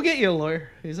 we'll get you a lawyer.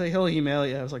 He's like, he'll email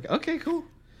you. I was like, okay, cool.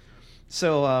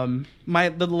 So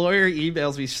the lawyer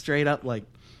emails me straight up like,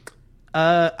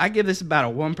 I give this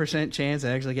about a 1% chance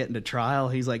of actually getting to trial.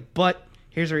 He's like, but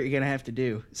here's what you're going to have to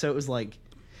do. So it was like,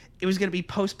 it was going to be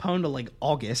postponed to like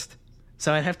August.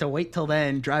 So I'd have to wait till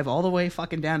then, drive all the way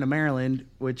fucking down to Maryland,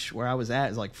 which where I was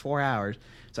at is like 4 hours.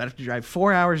 So I'd have to drive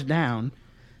 4 hours down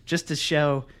just to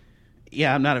show,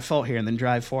 yeah, I'm not at fault here, and then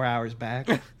drive 4 hours back.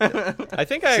 I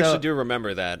think I actually do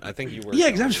remember that. I think you were. Yeah,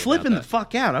 because I was flipping the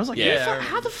fuck out. I was like,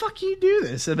 how the fuck do you do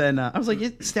this? And then I was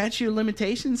like, statute of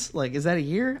limitations? Like, is that a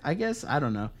year? I guess. I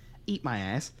don't know. Eat my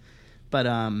ass. But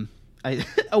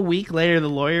a week later, the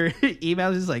lawyer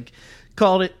emails, he's like,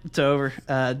 called it. It's over.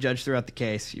 Judge threw out the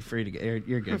case. You're free to go.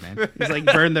 You're good, man. He's like,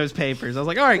 burn those papers. I was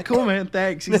like, all right, cool, man.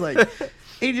 Thanks. He's like...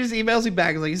 He just emails me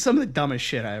back. He's like, it's some of the dumbest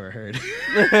shit I ever heard.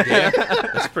 Yeah,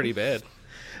 that's pretty bad.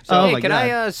 So, hey, can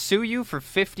I sue you for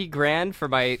 $50,000 for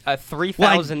my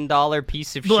 $3,000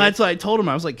 piece of shit? Well, that's what I told him.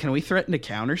 I was like, can we threaten to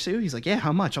countersue? He's like, yeah,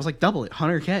 how much? I was like, double it,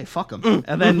 $100K. Fuck him.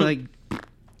 And then like,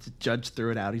 the judge threw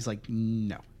it out. He's like,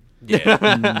 no. Yeah.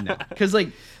 No. Because like,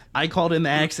 I called in the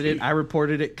accident. I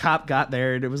reported it. Cop got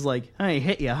there, and it was like, hey,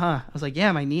 hit you, huh? I was like,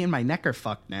 yeah, my knee and my neck are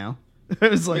fucked now. It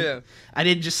was like, I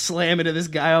didn't just slam into this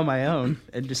guy on my own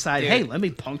and decide, hey, let me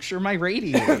puncture my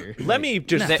radiator. Let me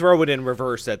just throw it in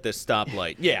reverse at this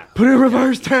stoplight. Yeah. Put it in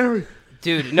reverse, Terry.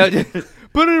 Dude, no.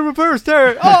 Put it in reverse,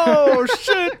 Terry. Oh,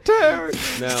 shit, Terry.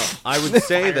 Now, I would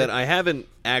say that I haven't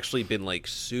actually been, like,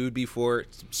 sued before.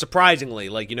 Surprisingly,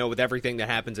 like, with everything that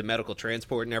happens in medical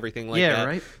transport and everything like that. Yeah,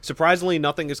 right. Surprisingly,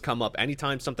 nothing has come up.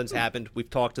 Anytime something's happened, we've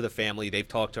talked to the family, they've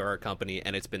talked to our company,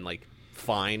 and it's been, like,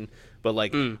 fine. But,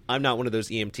 like, I'm not one of those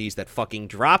EMTs that fucking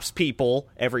drops people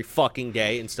every fucking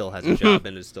day and still has a job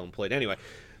and is still employed. Anyway,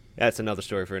 that's another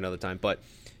story for another time. But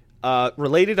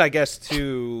related, I guess,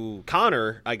 to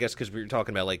Connor, I guess, because we were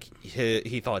talking about, like,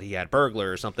 he thought he had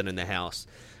burglar or something in the house.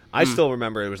 I still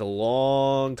remember it was a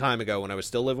long time ago when I was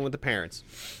still living with the parents.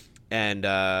 And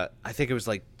I think it was,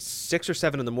 like, 6 or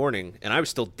 7 in the morning, and I was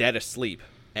still dead asleep.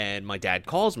 And my dad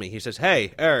calls me. He says,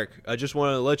 "Hey, Eric, I just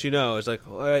want to let you know." I was like,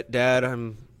 "What, Dad?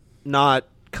 I'm not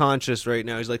conscious right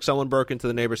now." He's like, "Someone broke into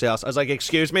the neighbor's house." I was like,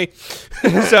 "Excuse me?"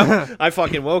 So I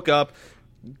fucking woke up.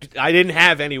 I didn't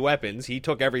have any weapons. He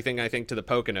took everything, I think, to the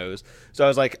Poconos. So I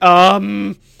was like,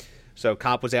 So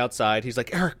cop was outside. He's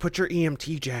like, "Eric, put your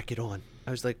EMT jacket on."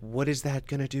 I was like, "What is that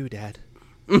going to do, Dad?"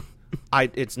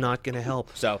 It's not going to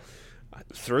help. So I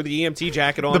threw the EMT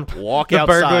jacket on, walk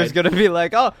outside. The burglar's going to be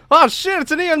like, oh shit,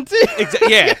 it's an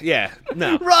EMT. Yeah.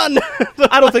 No. Run.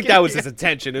 I don't think that was his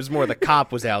intention. It was more the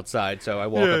cop was outside. So I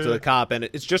walk up to the cop, and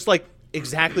it's just like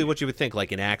exactly what you would think,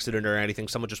 like an accident or anything.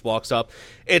 Someone just walks up.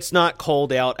 It's not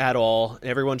cold out at all.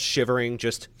 Everyone's shivering.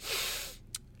 Just,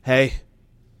 "Hey,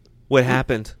 what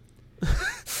happened?"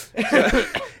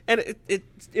 And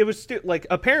it was like,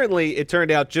 apparently it turned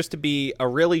out just to be a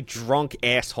really drunk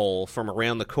asshole from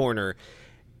around the corner,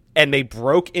 and they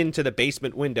broke into the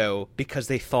basement window because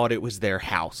they thought it was their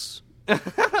house.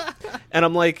 And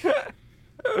I'm like,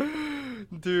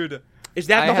 dude, is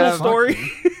that the whole story?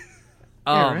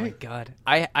 Oh right. my god,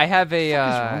 I have a What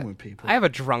is wrong with people? I have a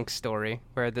drunk story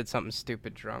where I did something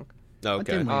stupid drunk. Okay.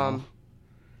 didn't we all?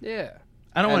 Yeah.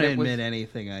 I don't And want to it was- admit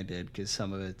anything I did because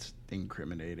some of it's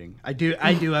incriminating. I do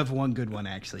have one good one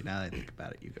actually. Now that I think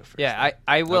about it, you go first. Yeah,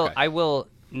 I will Okay. I will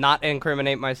not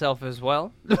incriminate myself as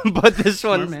well, but this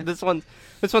man.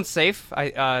 one's safe.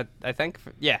 I think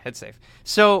yeah, it's safe.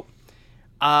 So,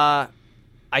 I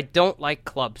don't like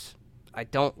clubs. I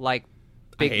don't like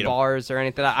hate big 'em. bars or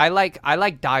anything. I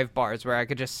like dive bars where I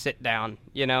could just sit down,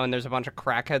 and there's a bunch of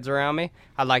crackheads around me.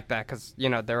 I like that because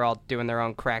they're all doing their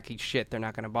own cracky shit. They're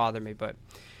not gonna bother me. But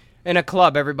in a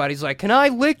club, everybody's like, "Can I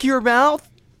lick your mouth?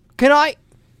 Can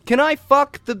I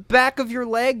fuck the back of your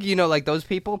leg?" Like those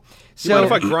people. So what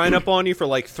if I grind up on you for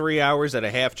like 3 hours at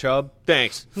a half chub?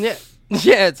 Thanks. Yeah,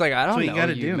 it's like I don't That's what know you got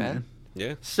to you, do, man.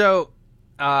 Yeah. So,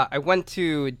 I went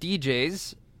to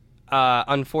DJ's,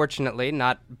 unfortunately,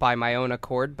 not by my own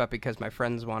accord, but because my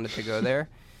friends wanted to go there.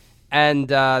 And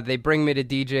they bring me to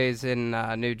DJ's in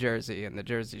New Jersey, in the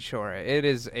Jersey Shore. It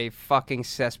is a fucking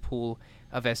cesspool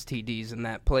of STDs in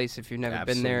that place. If you've never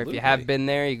been there, if you have Absolutely. been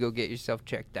there, you go get yourself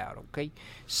checked out, okay?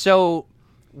 So,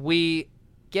 we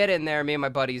get in there, me and my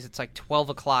buddies. It's like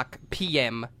 12 o'clock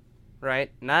p.m., right?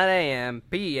 Not a.m.,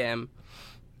 p.m.,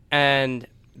 and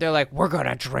they're like, "We're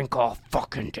gonna drink all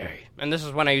fucking day." And this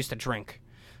is when I used to drink.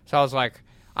 So I was like,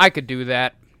 I could do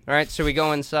that. All right, so we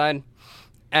go inside,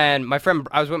 and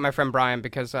I was with my friend Brian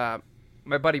because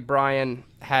my buddy Brian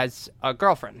has a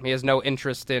girlfriend. He has no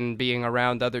interest in being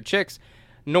around other chicks,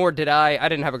 nor did I. I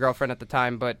didn't have a girlfriend at the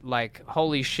time, but like,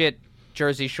 holy shit,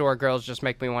 Jersey Shore girls just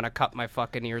make me want to cut my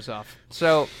fucking ears off.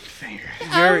 So,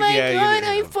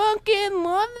 I fucking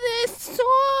love this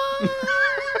song.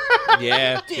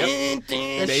 Yeah. Yep.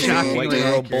 Basic shockingly white girl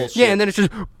accurate. bullshit. Yeah, and then it's just,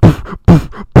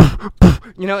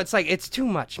 it's like, it's too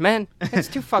much, man. It's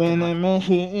too fucking much.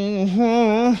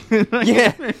 Yeah.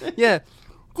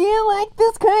 Do you like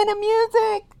this kind of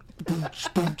music?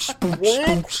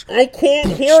 I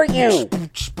can't hear you.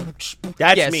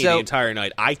 That's Yeah, me so- the entire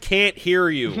night. I can't hear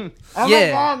you. Oh Yeah.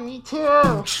 my god, me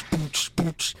too.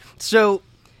 So,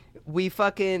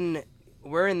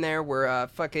 we're in there, we're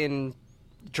fucking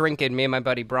drinking, me and my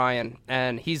buddy Brian,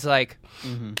 and he's like,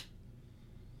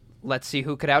 let's see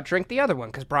who could outdrink the other one,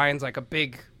 because Brian's like a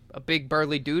big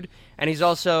burly dude, and he's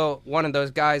also one of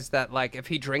those guys that, like, if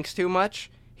he drinks too much,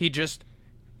 he just,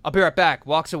 "I'll be right back,"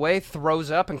 walks away,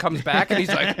 throws up, and comes back, and he's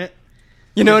like, and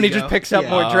he you just go. picks up Yeah.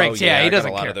 more drinks. Oh, Yeah, I he got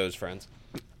doesn't a lot care. of those friends.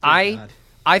 I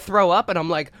throw up, and I'm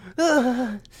like,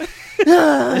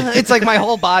 it's like my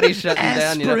whole body's shutting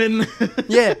down. Aspirin.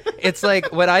 Yeah, it's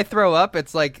like when I throw up,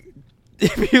 it's like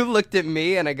if you looked at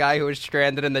me and a guy who was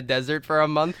stranded in the desert for a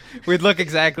month, we'd look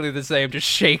exactly the same, just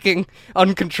shaking,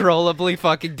 uncontrollably,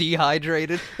 fucking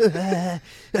dehydrated. I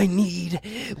need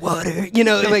water.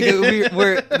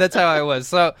 That's how I was.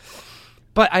 So,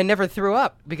 but I never threw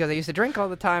up because I used to drink all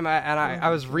the time, I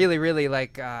was really, really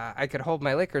like, I could hold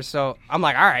my liquor. So I'm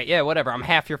like, all right, yeah, whatever. I'm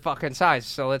half your fucking size,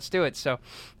 so let's do it. So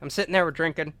I'm sitting there, we're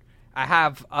drinking. I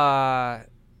have,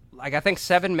 I think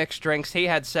 7 mixed drinks. He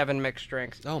had 7 mixed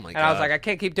drinks. Oh, my And I was God. like, I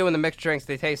can't keep doing the mixed drinks.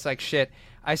 They taste like shit.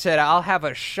 I said, I'll have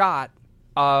a shot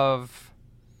of,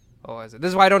 what was it? This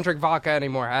is why I don't drink vodka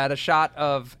anymore. I had a shot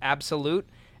of Absolute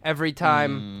every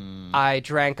time I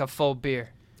drank a full beer.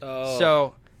 Oh.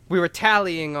 So we were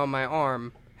tallying on my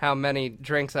arm how many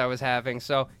drinks I was having.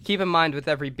 So keep in mind, with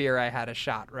every beer, I had a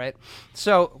shot, right?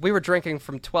 So we were drinking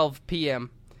from 12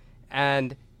 p.m.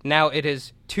 and now it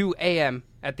is 2 a.m.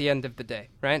 at the end of the day,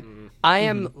 right? I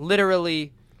am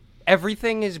literally,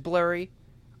 everything is blurry.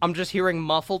 I'm just hearing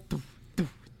muffled.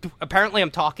 Apparently, I'm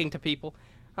talking to people.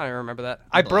 I don't remember that.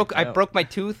 I broke my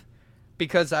tooth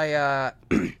because I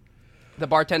the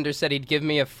bartender said he'd give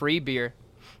me a free beer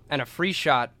and a free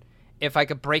shot if I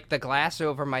could break the glass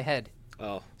over my head.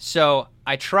 Oh. So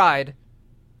I tried,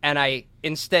 and I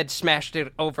instead smashed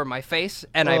it over my face,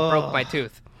 and I broke my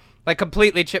tooth. Like,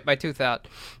 completely chipped my tooth out.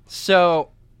 So,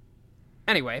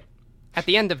 anyway, at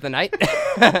the end of the night,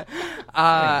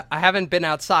 I haven't been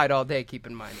outside all day, keep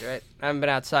in mind, right? I haven't been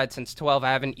outside since 12.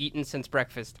 I haven't eaten since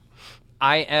breakfast.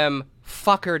 I am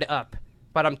fuckered up.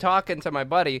 But I'm talking to my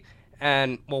buddy,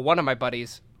 and, well, one of my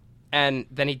buddies, and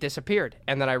then he disappeared.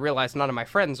 And then I realized none of my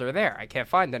friends are there. I can't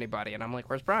find anybody. And I'm like,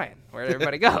 where's Brian? Where'd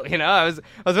everybody go? You know, I was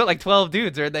with like 12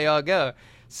 dudes. Where'd they all go?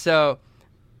 So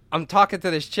I'm talking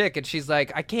to this chick, and she's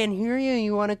like, I can't hear you.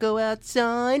 You want to go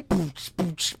outside?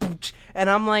 And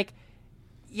I'm like,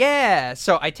 yeah.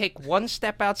 So I take one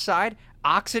step outside.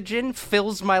 Oxygen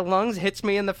fills my lungs, hits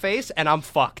me in the face, and I'm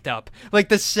fucked up. Like,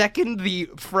 the second the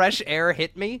fresh air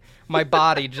hit me, my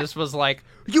body just was like,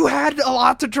 you had a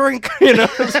lot to drink. You know,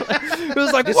 it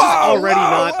was like, This whoa, is already whoa,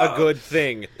 not whoa. a good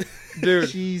thing. Dude,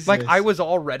 Jesus. like, I was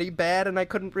already bad and I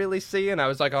couldn't really see, and I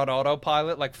was like on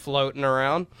autopilot, like floating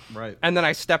around. Right. And then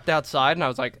I stepped outside and I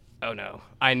was like, oh no,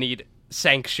 I need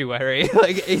sanctuary,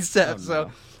 like ASAP.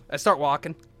 So I start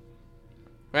walking,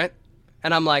 right?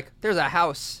 And I'm like, there's a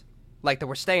house like that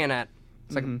we're staying at.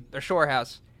 It's like their shore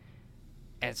house.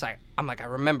 And it's like, I'm like, I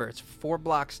remember it's 4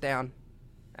 blocks down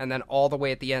and then all the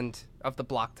way at the end of the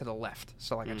block to the left.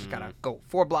 So like I just gotta go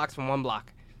 4 blocks from 1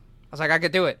 block. I was like, I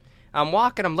could do it. I'm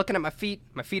walking, I'm looking at my feet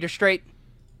are straight,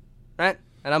 right?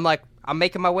 And I'm like, I'm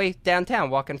making my way downtown,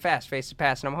 walking fast, faces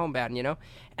past, and I'm homebound, you know?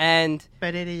 And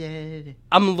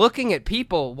I'm looking at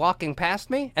people walking past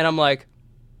me, and I'm like,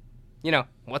 you know,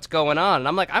 what's going on? And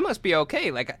I'm like, I must be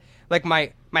okay. Like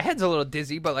my head's a little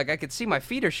dizzy, but like I could see my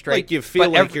feet are straight. Like you feel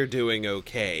but like you're doing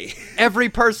okay. every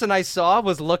person I saw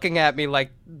was looking at me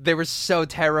like they were so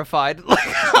terrified, like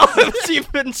I was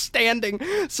even standing.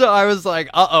 So I was like,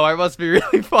 uh-oh, I must be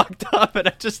really fucked up, and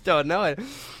I just don't know it.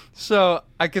 So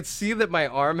I could see that my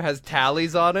arm has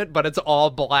tallies on it, but it's all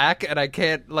black, and I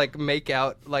can't like make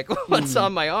out like what's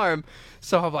on my arm.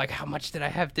 So I'm like, how much did I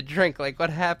have to drink? Like,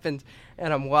 what happened?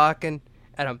 And I'm walking,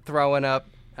 and I'm throwing up,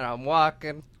 and I'm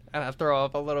walking, and I throw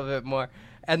up a little bit more.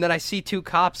 And then I see 2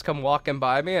 cops come walking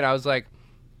by me, and I was like,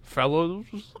 fellows?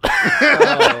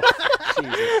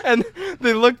 And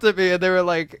they looked at me, and they were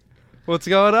like, what's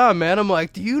going on, man? I'm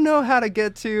like, do you know how to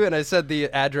get to? And I said the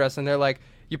address, and they're like,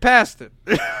 you passed it.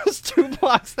 It's 2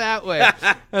 blocks that way.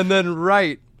 And then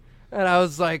right. And I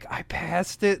was like, I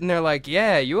passed it? And they're like,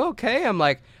 yeah, you okay? I'm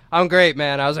like, I'm great,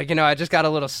 man. I was like, you know, I just got a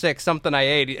little sick, something I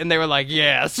ate. And they were like,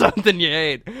 yeah, something you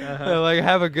ate. They're like,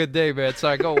 have a good day, man. So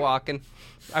I go walking.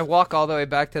 I walk all the way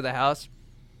back to the house.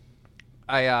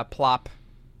 I plop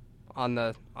on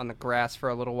the grass for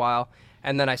a little while.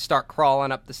 And then I start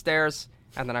crawling up the stairs.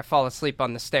 And then I fall asleep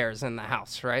on the stairs in the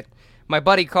house, right? My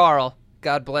buddy Carl,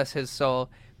 God bless his soul,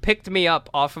 picked me up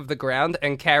off of the ground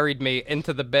and carried me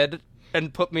into the bed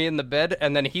and put me in the bed,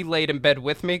 and then he laid in bed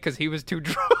with me because he was too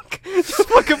drunk to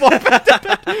fucking walk back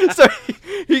to bed. So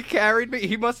he carried me.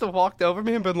 He must have walked over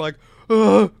me and been like,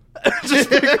 just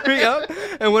picked me up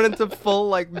and went into full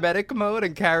like medic mode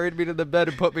and carried me to the bed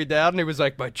and put me down. And he was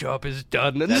like, my job is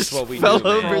done. And That's just what we fell do,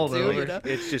 man. over Rolled too. over. You know?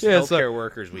 It's just Yeah, healthcare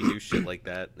workers. We do shit like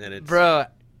that, and it's Bro,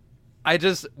 I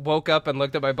just woke up and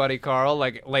looked at my buddy Carl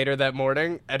like later that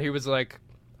morning, and he was like,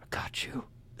 I got you.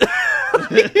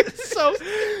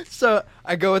 so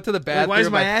I go into the bathroom. Why does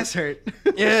my ass hurt?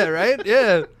 Yeah, right?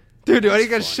 Yeah. Dude, why do you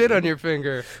got shit on your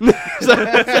finger?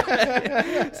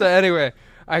 So anyway,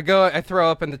 I throw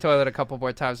up in the toilet a couple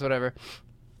more times, whatever.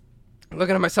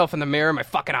 Looking at myself in the mirror, my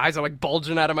fucking eyes are like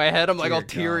bulging out of my head. I'm like all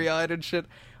teary-eyed and shit.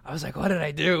 I was like, what did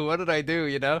I do? What did I do,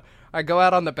 you know? I go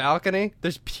out on the balcony.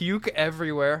 There's puke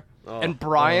everywhere. And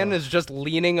Brian is just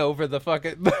leaning over the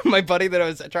fucking... my buddy that I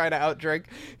was trying to outdrink,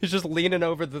 he's just leaning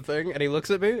over the thing, and he looks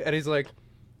at me, and he's like,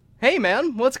 hey,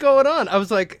 man, what's going on? I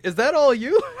was like, is that all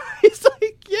you? He's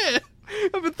like, yeah.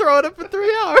 I've been throwing up for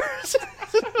 3 hours.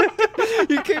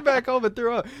 He came back home and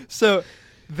threw up. So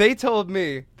they told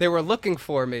me they were looking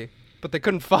for me, but they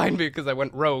couldn't find me because I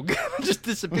went rogue. Just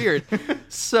disappeared.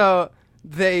 So...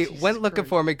 they went looking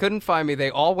for me, couldn't find me. They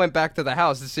all went back to the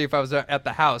house to see if I was at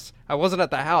the house. I wasn't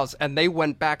at the house, and they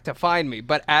went back to find me.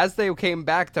 But as they came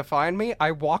back to find me,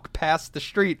 I walked past the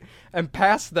street and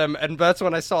past them, and that's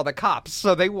when I saw the cops.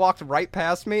 So they walked right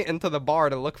past me into the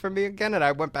bar to look for me again, and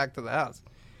I went back to the house.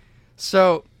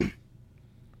 So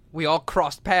we all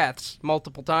crossed paths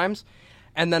multiple times,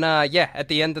 And then, at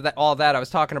the end of all that, I was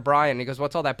talking to Brian. And he goes,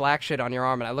 "What's all that black shit on your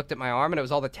arm?" And I looked at my arm, and it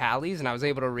was all the tallies, and I was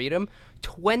able to read them.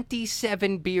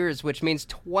 27 beers, which means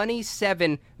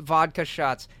 27 vodka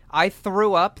shots. I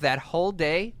threw up that whole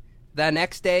day, the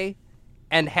next day,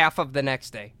 and half of the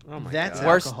next day. Oh my That's god.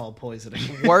 alcohol poisoning.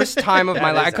 Worst time of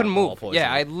my That life. I is couldn't alcohol move. poisoning.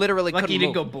 Yeah, I literally Lucky couldn't you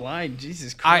didn't move. go blind.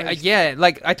 Jesus Christ.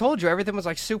 Like I told you, everything was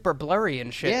like super blurry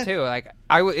and shit Yeah. too. Like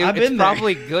I've it's been there.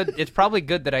 probably good. It's probably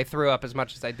good that I threw up as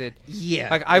much as I did. Yeah.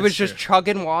 Like I was that's just true.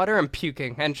 chugging water and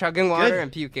puking and chugging water Good.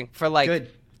 and puking for like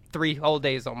Good. 3 whole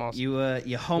days almost. You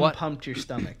home What? pumped your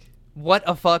stomach. What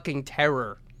a fucking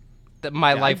terror that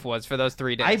my Yeah, life was for those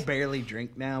 3 days. I barely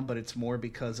drink now, but it's more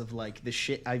because of like the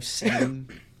shit I've seen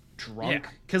drunk.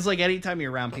 Because like anytime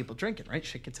you're around people drinking, right,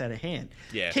 shit gets out of hand.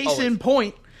 Yeah, Case always. in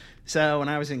point. So when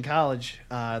I was in college,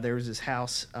 there was this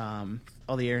house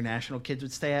all the Air National kids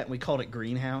would stay at, and we called it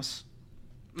Greenhouse.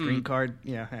 Green card,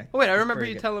 hey, Oh, wait, I it's remember very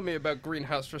you good. telling me about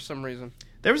Greenhouse for some reason.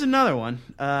 There was another one.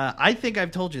 I think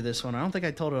I've told you this one. I don't think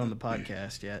I told it on the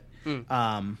podcast yet.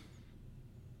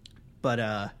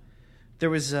 But there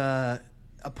was a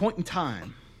point in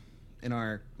time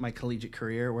in my collegiate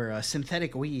career where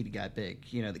synthetic weed got big.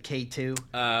 You know, the K2.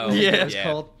 Oh, Yeah, it's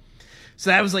called. So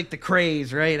that was like the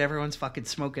craze, right? Everyone's fucking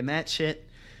smoking that shit,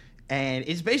 and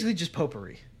it's basically just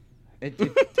potpourri. It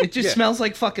just Yeah. smells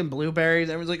like fucking blueberries.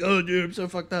 Everyone's like, "Oh, dude, I'm so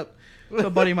fucked up." So a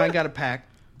buddy of mine got a pack,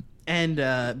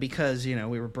 and because we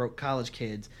were broke college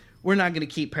kids, we're not going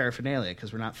to keep paraphernalia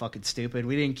because we're not fucking stupid.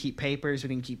 We didn't keep papers, we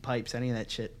didn't keep pipes, any of that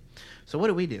shit. So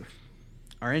what do?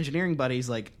 Our engineering buddy's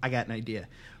like, "I got an idea."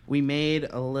 We made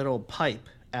a little pipe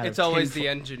out It's of always tinfoil- the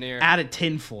engineer. out of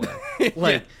tinfoil.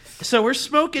 Like, so we're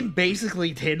smoking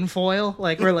basically tinfoil.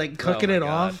 Like, we're like cooking my it God.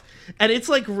 off. And it's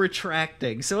like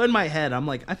retracting. So in my head, I'm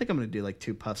like, I think I'm going to do like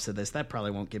 2 puffs of this. That probably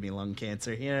won't give me lung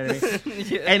cancer. You know what I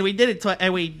mean? And we did it.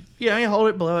 And we, you hold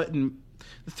it, blow it. And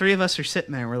the 3 of us are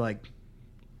sitting there. And we're like,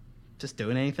 just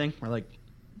doing anything? We're like,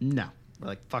 no. We're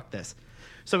like, fuck this.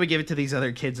 So we give it to these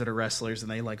other kids that are wrestlers,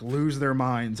 and they like lose their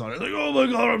minds on it. Like, oh my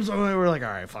god, I'm so. We're like, all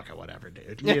right, fuck it, whatever,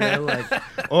 dude. You know, like,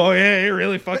 oh yeah, you're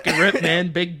really fucking ripped,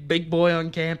 man. Big boy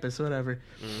on campus, whatever.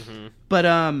 Mm-hmm. But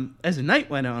as the night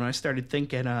went on, I started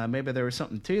thinking maybe there was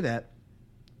something to that,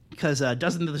 because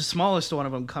doesn't the smallest one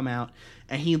of them come out,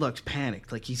 and he looks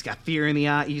panicked, like he's got fear in the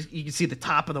eye. You can see the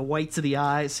top of the whites of the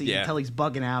eyes, so you can tell he's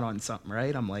bugging out on something,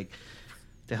 right? I'm like,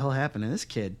 what the hell happened to this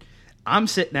kid? I'm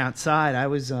sitting outside. I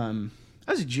was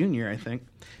a junior, I think,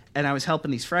 and I was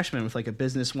helping these freshmen with like a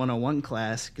business 101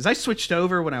 class because I switched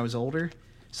over when I was older.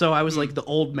 So I was like the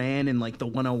old man in like the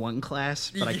 101 class,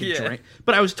 but I could drink.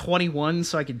 But I was 21,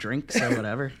 so I could drink, so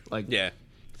whatever. Like, Yeah.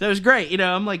 so it was great.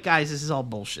 I'm like, guys, this is all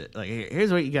bullshit. Like,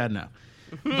 here's what you gotta know.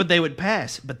 But they would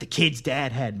pass. But the kid's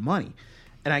dad had money,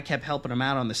 and I kept helping him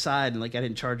out on the side, and like I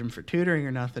didn't charge him for tutoring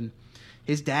or nothing.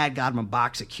 His dad got him a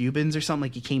box of Cubans or something.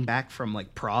 Like he came back from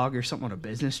like Prague or something on a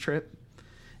business trip.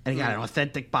 And he got an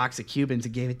authentic box of Cubans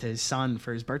and gave it to his son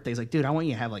for his birthday. He's like, dude, I want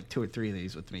you to have like 2 or 3 of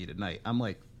these with me tonight. I'm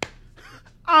like,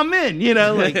 I'm in,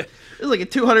 like, it was like a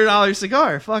 $200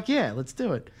 cigar. Fuck yeah, let's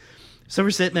do it. So we're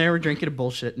sitting there, we're drinking and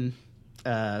bullshitting,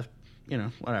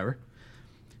 whatever.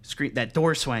 That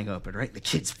door swang open, right? The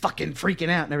kid's fucking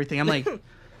freaking out and everything. I'm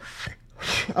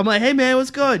like, hey man,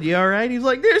 what's good? You all right? He's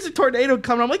like, there's a tornado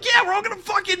coming. I'm like, yeah, we're all gonna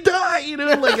fucking die.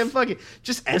 Like I'm fucking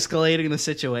just escalating the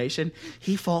situation.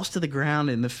 He falls to the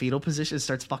ground in the fetal position and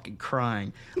starts fucking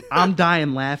crying. I'm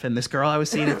dying laughing. This girl I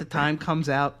was seeing at the time comes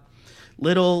out,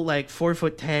 little like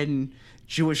 4'10"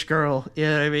 Jewish girl. You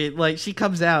know what I mean? Like she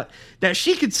comes out. Now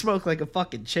she could smoke like a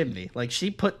fucking chimney. Like she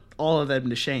put all of them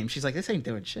to shame. She's like, this ain't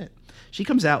doing shit. She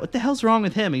comes out. What the hell's wrong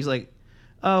with him? He's like,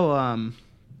 oh,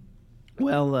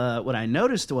 well, what I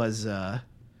noticed was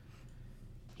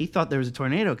he thought there was a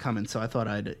tornado coming, so I thought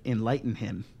I'd enlighten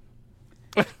him.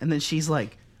 And then she's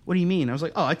like, what do you mean? I was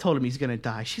like, oh, I told him he's going to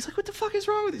die. She's like, what the fuck is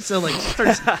wrong with you? So,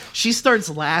 like, she starts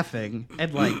laughing,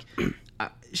 and, like,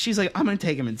 she's like, I'm going to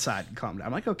take him inside and calm down.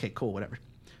 I'm like, okay, cool, whatever.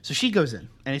 So she goes in,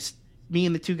 and it's me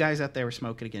and the 2 guys out there were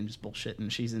smoking again, just bullshitting.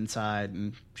 She's inside,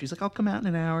 and she's like, I'll come out in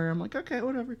an hour. I'm like, okay,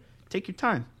 whatever. Take your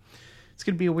time. It's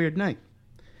going to be a weird night.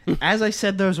 As I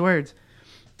said those words,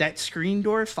 that screen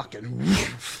door fucking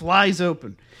flies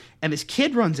open. And this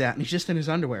kid runs out, and he's just in his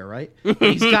underwear, right? And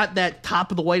he's got that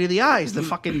top of the white of the eyes, the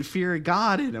fucking fear of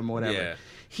God in him, whatever. Yeah.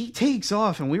 He takes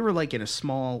off, and we were like in a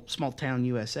small town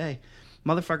USA.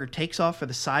 Motherfucker takes off for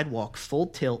the sidewalk, full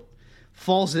tilt,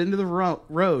 falls into the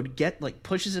road,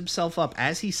 pushes himself up.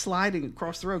 As he's sliding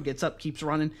across the road, gets up, keeps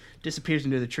running, disappears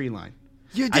into the tree line.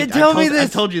 You did tell me this.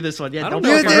 I told you this one. Yeah, I don't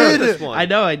don't know fuck if I around. heard this one. I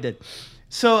know I did.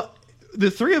 So the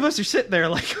 3 of us are sitting there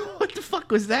like, what the fuck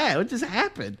was that? What just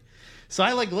happened? So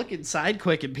I like look inside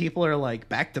quick, and people are like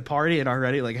back to partying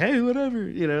already. Like, hey, whatever.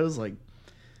 You know, it was like,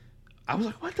 I was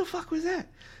like, what the fuck was that?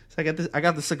 So I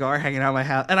got the cigar hanging out of my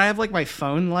house, and I have like my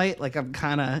phone light. Like I'm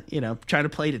kind of, you know, trying to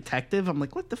play detective. I'm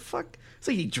like, what the fuck? It's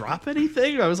like, he drop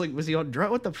anything? I was like, was he on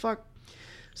drugs? What the fuck?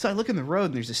 So I look in the road,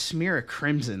 and there's a smear of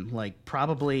crimson, like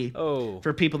probably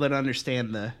for people that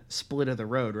understand the split of the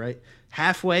road, right?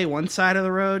 Halfway one side of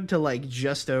the road to like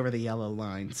just over the yellow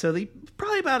line. So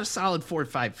probably about a solid 4 or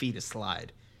 5 feet of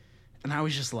slide. And I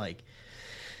was just like,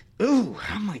 ooh,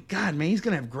 I'm like, God, man, he's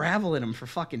going to have gravel in him for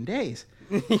fucking days.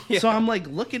 Yeah. So I'm like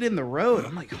looking in the road.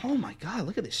 I'm like, oh my God,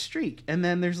 look at this streak. And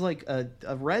then there's like a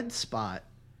red spot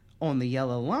on the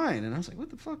yellow line. And I was like, what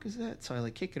the fuck is that? So I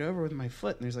like kick it over with my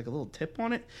foot, and there's like a little tip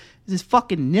on it. It's this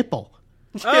fucking nipple.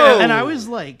 Oh. And I was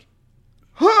like,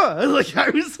 huh? Like, I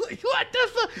was like, what the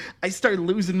fuck? I started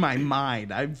losing my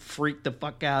mind. I freaked the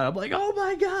fuck out. I'm like, oh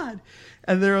my God.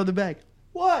 And they're on the back.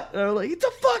 What? And I'm like, it's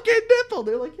a fucking nipple.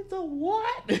 They're like, it's a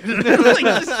what? Like,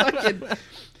 just fucking...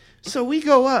 So we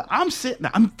go up. I'm sitting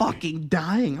there. I'm fucking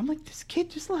dying. I'm like, this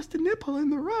kid just lost a nipple in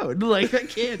the road. Like, I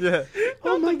can't. Yeah.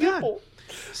 Oh my God.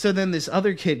 So then this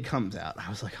other kid comes out. I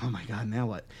was like, oh my God, now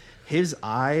what? His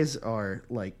eyes are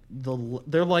like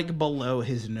they're like below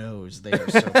his nose. They are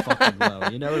so fucking low.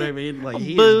 You know what I mean? Like,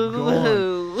 he is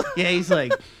gone. Yeah, he's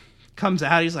like, comes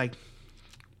out. He's like,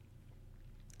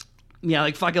 yeah,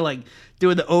 like fucking like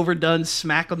doing the overdone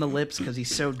smack on the lips because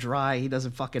he's so dry. He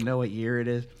doesn't fucking know what year it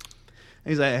is.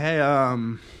 And he's like, hey,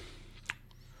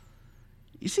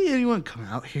 you see anyone come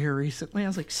out here recently? I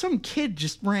was like, some kid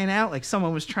just ran out like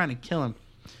someone was trying to kill him.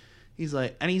 He's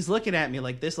like, and he's looking at me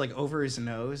like this, like over his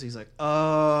nose. He's like,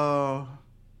 oh,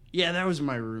 yeah, that was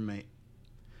my roommate.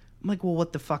 I'm like, well,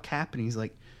 what the fuck happened? He's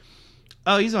like,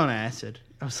 oh, he's on acid.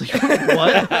 I was like,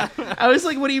 what? I was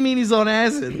like, what do you mean he's on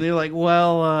acid? And they're like,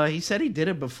 well, he said he did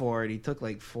it before, and he took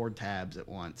like 4 tabs at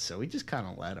once, so we just kind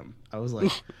of let him. I was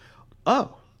like,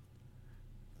 oh.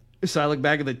 So I look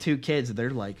back at the 2 kids, and they're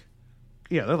like,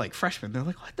 yeah, they're like freshmen. They're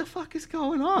like, what the fuck is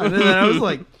going on? And then I was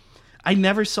like, I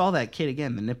never saw that kid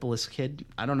again, the nippleless kid.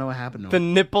 I don't know what happened to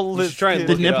him. The nippleless Just try and kid.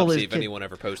 look it up, see if kid. anyone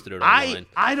ever posted it online.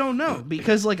 I don't know,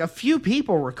 because like a few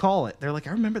people recall it. They're like,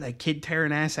 I remember that kid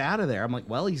tearing ass out of there. I'm like,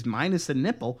 well, he's minus the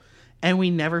nipple, and we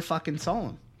never fucking saw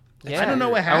him. Yeah. I don't know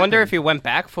what happened. I wonder if he went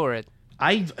back for it.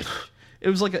 It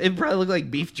was like it probably looked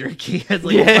like beef jerky. It had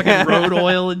like fucking road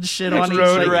oil and shit on it.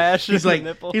 Road rash. He's like,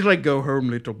 go home,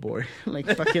 little boy. Like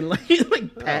fucking like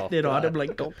patting it on him,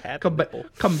 like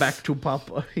come back to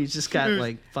Papa. He's just got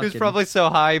like fucking. He's probably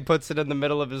so high he puts it in the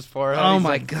middle of his forehead. Oh He's my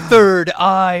like, God. Third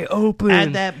eye open.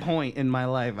 At that point in my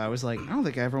life, I was like, I don't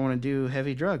think I ever want to do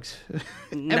heavy drugs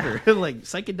ever. Like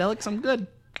psychedelics, I'm good.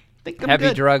 Think I'm heavy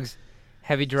good. drugs.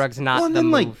 Heavy drugs, not Well, and the then,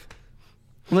 move.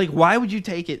 Like, why would you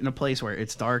take it in a place where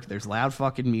it's dark, there's loud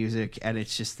fucking music, and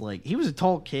it's just like, he was a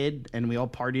tall kid, and we all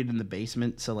partied in the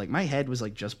basement, so like my head was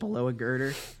like just below a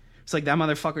girder. It's like that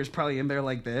motherfucker's probably in there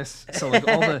like this. So like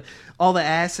all the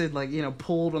acid, like, you know,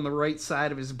 pulled on the right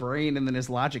side of his brain, and then his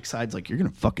logic side's like, you're gonna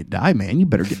fucking die, man. You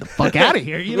better get the fuck out of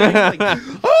here. You know, like,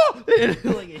 oh,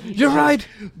 like, You're right.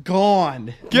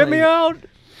 Gone. Get me Like, out,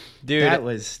 dude. That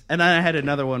was, and I had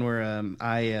another one where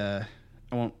I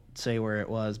won't say where it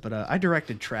was, but I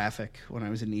directed traffic when I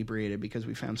was inebriated because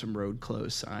we found some road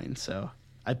closed signs. So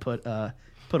I put a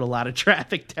lot of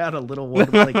traffic down a little one,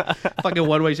 like fucking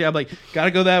one way. I'm like, gotta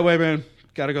go that way, man.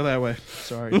 Gotta go that way.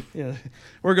 Sorry. Yeah,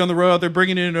 we're going the road. They're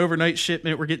bringing in an overnight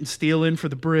shipment. We're getting steel in for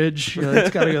the bridge. You know,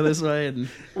 it's gotta go this way. And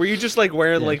Were you just like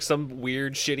wearing like some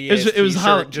weird shitty ass it was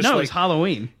t-shirt? it was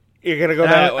Halloween. You're gonna go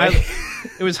that way.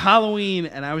 It was Halloween,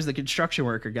 and I was the construction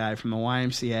worker guy from the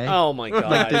YMCA. Oh my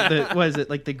God. Like what is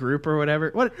it, like the group or whatever?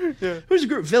 What? Who's the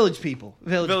group? Village people.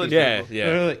 Village people. Yeah,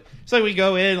 yeah. So we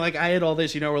go in, like I had all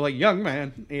this, you know, we're like young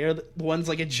man. You know, the one's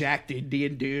like a jacked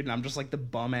Indian dude, and I'm just like the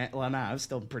bum at. Well, nah, I was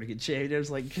still in pretty good shape. There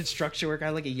was like construction work. I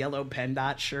had like a yellow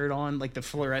PennDOT shirt on, like the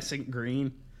fluorescent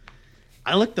green.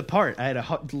 I looked the part. I had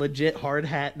a legit hard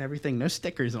hat and everything. No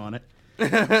stickers on it.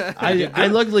 I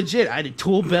looked legit. I had a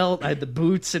tool belt. I had the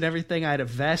boots and everything. I had a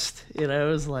vest. You know,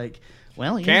 it was like,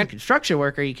 well, you're a construction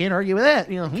worker. You can't argue with that.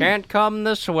 You know, Can't come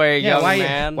this way, young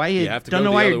man. Why you have to don't go know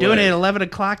the why you're other doing way. it at 11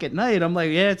 o'clock at night? I'm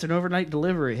like, yeah, it's an overnight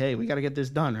delivery. Hey, we got to get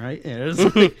this done, right? You know,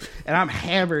 it's like, and I'm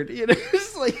hammered. You know,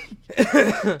 it's like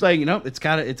It's like,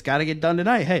 it's gotta get done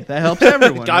tonight. Hey, that helps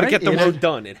everyone. Gotta right? get the You know? road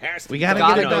done. It has to. We be gotta done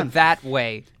get Gotta it go done. that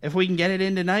way. If we can get it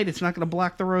in tonight, it's not gonna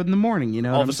block the road in the morning. You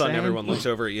know. All what of a I'm sudden, saying? everyone looks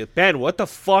over at you. Ben, what the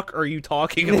fuck are you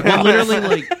talking And about?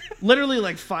 literally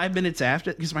like 5 minutes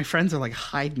after, because my friends are like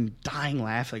hiding, dying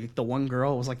laughing. Like the one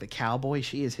girl was like the cowboy.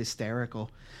 She is hysterical.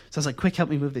 So I was like, quick, help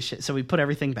me move this shit. So we put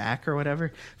everything back or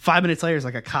whatever. 5 minutes later, there's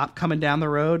like a cop coming down the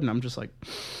road, and I'm just like,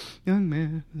 young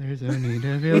man, there's no need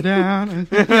to feel down.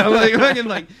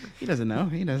 like, he doesn't know.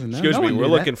 He doesn't know. Excuse No me, one we're knew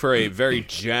looking that. for a very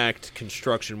jacked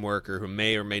construction worker who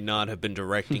may or may not have been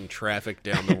directing traffic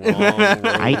down the wrong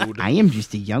road. I am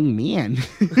just a young man.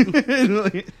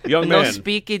 Young No man,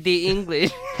 speaking the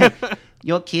English.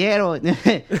 Yo quiero.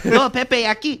 No, Pepe,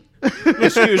 aquí.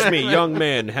 excuse me, young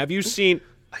man, have you seen...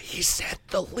 He said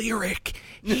the lyric.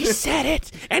 He said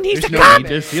it, and he's There's a no cop. need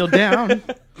to feel down.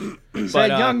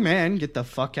 Said, uh, young man, get the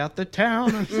fuck out the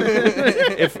town.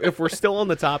 If we're still on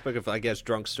the topic of, I guess,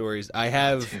 drunk stories, I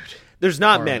have... There's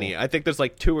not horrible. many. I think there's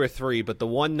like 2 or 3, but the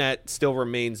one that still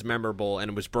remains memorable, and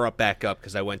it was brought back up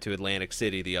because I went to Atlantic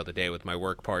City the other day with my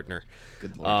work partner.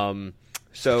 Good lord.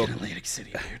 So, Atlantic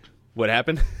City, dude. what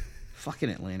happened? Fucking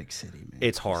Atlantic City, man.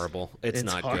 It's horrible. It's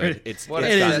not hard. good. It's What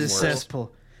it's It gotten is a worse.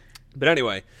 cesspool. But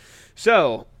anyway,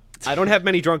 so I don't have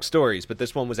many drunk stories, but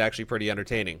this one was actually pretty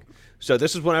entertaining. So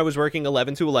this is when I was working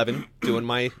 11 to 11, doing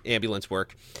my ambulance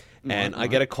work, and I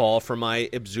get a call from my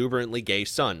exuberantly gay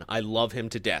son. I love him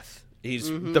to death. He's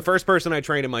the first person I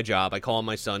train in my job. I call him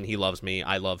my son. He loves me.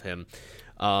 I love him.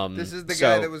 This is the so-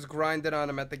 guy that was grinding on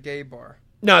him at the gay bar.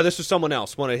 No, this was someone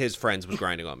else. One of his friends was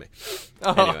grinding on me.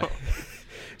 Anyway.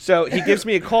 So he gives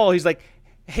me a call. He's like,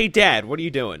 hey, Dad, what are you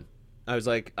doing? I was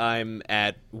like, I'm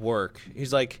at work.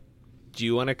 He's like, do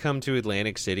you want to come to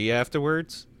Atlantic City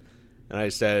afterwards? And I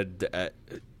said,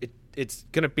 it's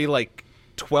going to be like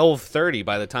 12:30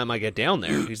 by the time I get down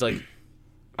there. He's like,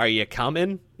 are you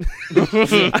coming?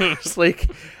 I was like,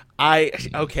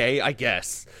 okay, I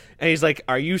guess. And he's like,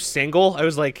 are you single? I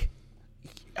was like,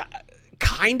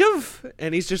 kind of.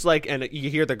 And he's just like, and you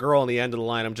hear the girl on the end of the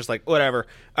line. I'm just like, whatever.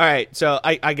 All right, so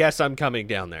I guess I'm coming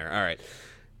down there. All right.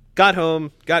 Got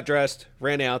home, got dressed,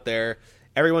 ran out there.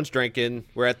 Everyone's drinking.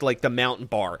 We're at like the Mountain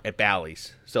Bar at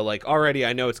Bally's. So like already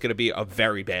I know it's going to be a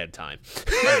very bad time.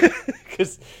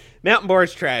 Because Mountain Bar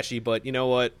is trashy, but you know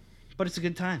what? But it's a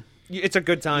good time. It's a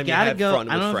good time. You gotta have go. fun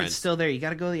I don't with know friends. if it's still there. You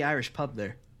gotta go to the Irish pub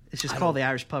there. It's just called the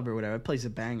Irish Pub or whatever. It plays a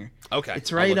banger. Okay,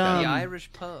 It's I'll right look that The up.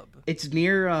 Irish pub. It's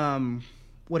near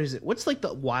what is it? What's like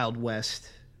the Wild West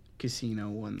casino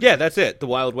one? Yeah, that's it. The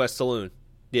Wild West Saloon.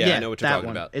 Yeah, I know what you're that talking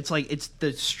one. about. It's like it's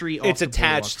the street. It's off the boardwalk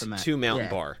attached from that. to Mountain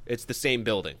Yeah. Bar. It's the same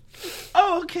building.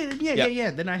 Oh, okay. Then yeah, Yep.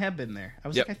 yeah. Then I have been there. I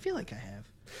was Yep. like, I feel like I have.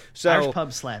 So Irish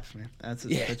pub slaps, man. That's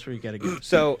where you gotta go.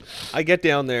 So I get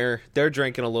down there. They're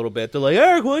drinking a little bit. They're like,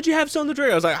 Eric, why don't you have something to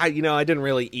drink? I was like, I didn't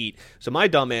really eat. So my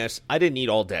dumbass, I didn't eat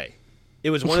all day. It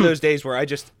was one of those days where I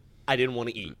didn't want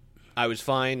to eat. I was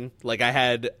fine. Like I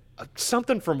had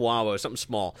something from Wawa, something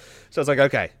small. So I was like,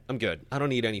 okay, I'm good. I don't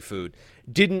need any food.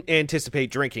 Didn't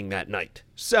anticipate drinking that night.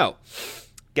 So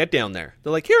get down there.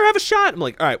 They're like, here, have a shot. I'm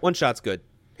like, all right, one shot's good.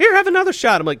 Here, have another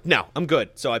shot. I'm like, no, I'm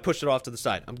good. So I pushed it off to the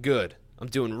side. I'm good. I'm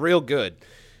doing real good.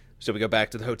 So we go back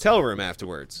to the hotel room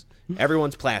afterwards.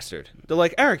 Everyone's plastered. They're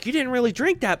like, Eric, you didn't really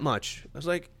drink that much. I was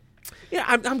like, yeah,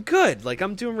 I'm good. Like,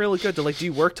 I'm doing really good. They're like, do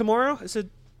you work tomorrow? I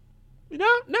said,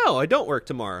 no, I don't work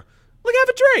tomorrow. Like, have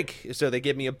a drink. So they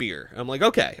give me a beer. I'm like,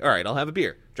 okay, all right, I'll have a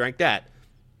beer. Drank that.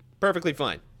 Perfectly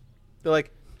fine. They're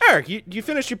like, Eric, you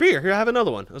finished your beer. Here, have another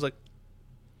one. I was like,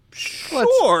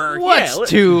 sure. what's yeah,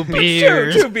 two let's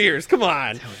beers? Two beers. Come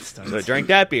on. So I drank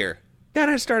that beer. Then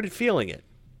I started feeling it.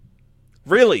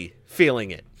 Really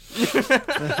feeling it.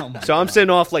 Oh my So I'm sitting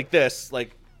off like this,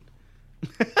 like,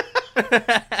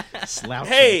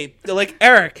 slouching. hey, they're like,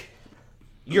 Eric,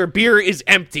 your beer is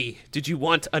empty. Did you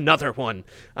want another one?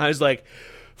 I was like,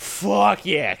 fuck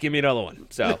yeah, give me another one.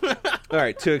 So, all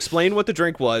right, to explain what the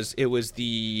drink was, it was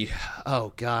the,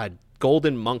 oh God,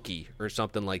 Golden Monkey or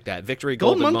something like that. Victory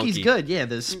Golden Golden Monkey's Monkey. good. Yeah,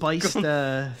 the spiced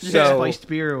spiced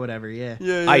beer or whatever. Yeah.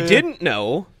 I didn't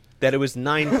know that it was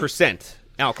 9%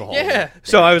 alcohol. Yeah.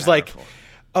 So I was like,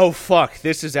 oh, fuck,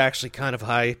 this is actually kind of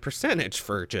high percentage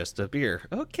for just a beer.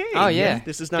 Okay. Oh yeah,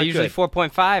 This is not They're usually good.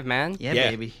 4.5, man. Yeah, Yeah.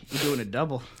 baby. You're doing a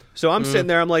double. So I'm sitting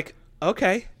there, I'm like,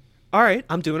 okay, all right,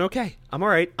 I'm doing okay. I'm all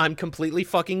right. I'm completely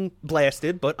fucking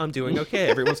blasted, but I'm doing okay.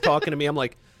 Everyone's talking to me. I'm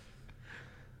like,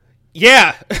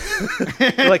 yeah.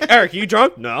 They're like, Eric, you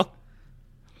drunk? No.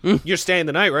 You're staying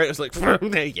the night, right? I was like,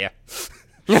 yeah.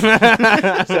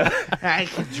 I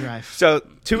can drive. So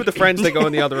two of the friends, they go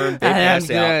in the other room. They I'm pass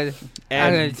out. good.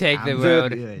 I'm And gonna take the I'm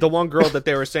road. good. the one girl that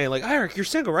they were saying, like, Eric, you're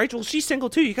single, right? Well, she's single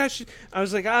too. You guys should. I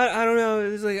was like, I don't know.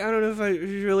 It was like, I don't know if I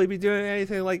should really be doing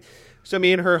anything. Like, so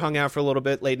me and her hung out for a little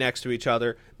bit, laid next to each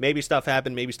other. Maybe stuff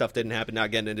happened, maybe stuff didn't happen.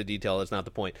 Not getting into detail. That's not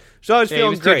the point. So I was Yeah, he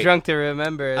feeling was great. too drunk to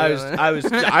remember.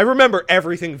 I remember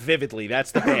everything vividly.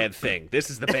 That's the bad thing. This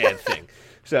is the bad thing.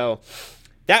 So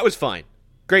that was fine.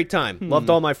 Great time. Loved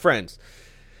all my friends.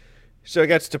 So it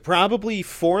gets to probably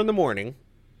 4 a.m.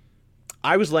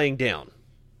 I was laying down.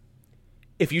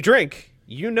 If you drink,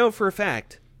 you know for a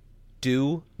fact,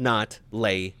 do not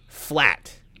lay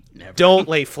flat. Never. Don't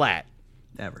lay flat.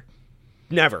 Never.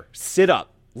 Never. Sit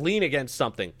up. Lean against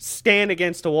something. Stand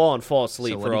against a wall and fall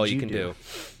asleep So what for all did you you can do? do.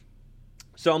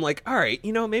 So I'm like, all right,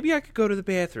 maybe I could go to the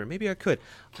bathroom. Maybe I could.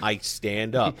 I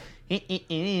stand up. Oh,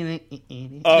 yeah,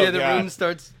 the God. room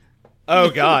starts. Oh,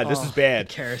 God, this is bad.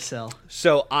 Carousel.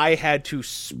 So I had to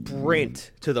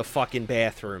sprint to the fucking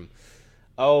bathroom.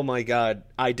 Oh, my God.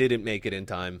 I didn't make it in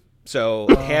time. So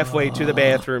halfway to the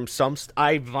bathroom,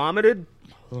 I vomited,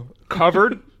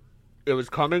 covered. It was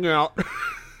coming out.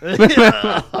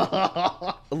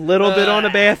 A little bit on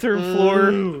the bathroom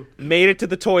floor. Made it to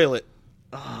the toilet.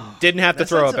 Didn't have to That's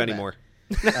throw not up so bad. anymore.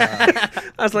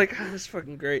 I was like, oh, this is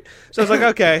fucking great. So I was like,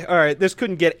 okay, all right, this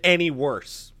couldn't get any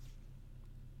worse.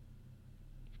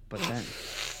 But then.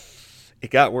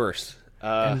 It got worse.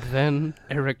 And then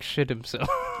Eric shit himself.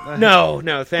 No,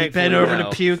 thankfully. Bent over no.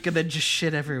 to puke and then just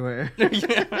shit everywhere.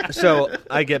 So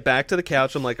I get back to the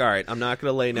couch. I'm like, all right, I'm not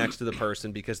going to lay next to the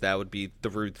person because that would be the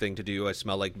rude thing to do. I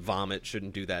smell like vomit.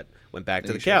 Shouldn't do that. Went back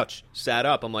to the couch. Sat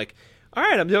up. I'm like, all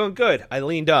right, I'm doing good. I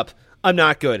leaned up. I'm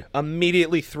not good.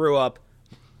 Immediately threw up.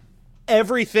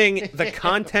 Everything, the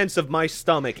contents of my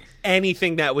stomach,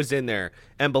 anything that was in there.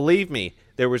 And believe me,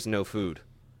 there was no food.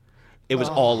 It was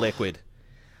all liquid.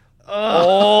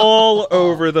 All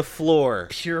over the floor.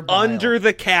 Pure bile. Under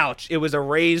the couch. It was a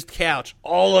raised couch.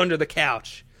 All under the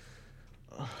couch.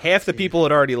 Half the people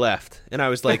had already left. And I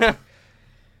was like,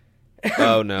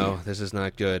 oh no, this is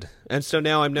not good. And so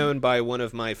now I'm known by one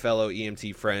of my fellow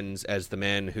EMT friends as the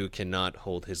man who cannot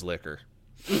hold his liquor.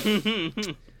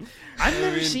 I've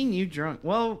never seen you drunk.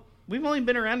 Well, we've only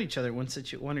been around each other one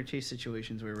or two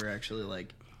situations where we're actually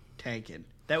like tanking.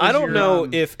 That was I don't your, know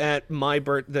if at my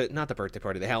not the birthday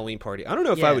party, the Halloween party. I don't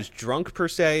know if I Yeah. was drunk per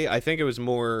se. I think it was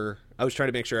more. I was trying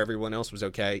to make sure everyone else was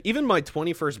okay. Even my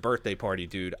 21st birthday party,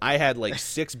 dude. I had like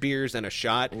 6 beers and a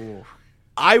shot. Ooh.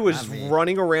 I was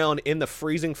running around in the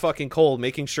freezing fucking cold,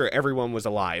 making sure everyone was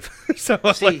alive. So I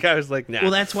was like, nah.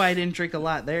 Well, that's why I didn't drink a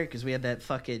lot there because we had that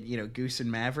fucking Goose and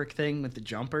Maverick thing with the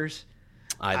jumpers.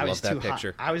 I was love that too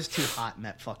picture. Hot. I was too hot in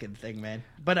that fucking thing, man.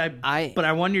 But I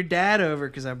I won your dad over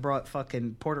because I brought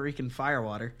fucking Puerto Rican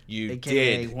firewater. You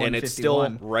AKA did, and it's still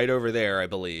 151. right over there, I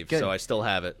believe. Good. So I still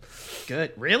have it.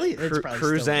 Good. Really? It's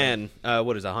probably still Cruzan,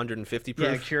 what is it, 150 there.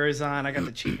 Yeah, proof? Curazon. I got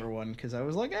the cheaper one because I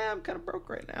was like, I'm kind of broke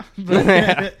right now. But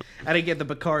I didn't get the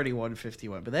Bacardi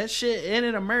 151. But that shit in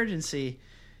an emergency.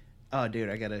 Oh, dude,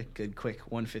 I got a good quick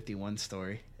 151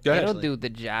 story. Go ahead. it'll do the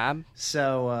job.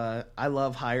 So I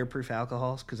love higher proof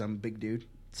alcohols because I'm a big dude.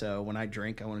 So when I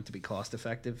drink, I want it to be cost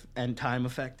effective and time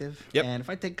effective. Yep. And if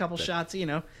I take a couple shots,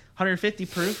 150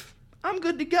 proof, I'm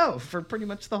good to go for pretty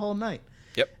much the whole night.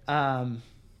 Yep. So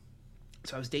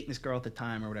I was dating this girl at the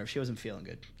time or whatever. She wasn't feeling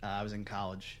good. I was in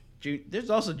college. There's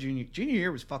also junior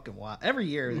year was fucking wild. Every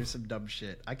year there's some dumb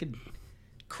shit. I could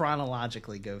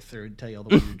chronologically go through and tell you all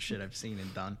the weird shit I've seen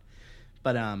and done.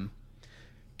 But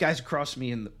guys across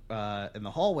me in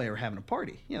the hallway were having a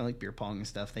party, like beer pong and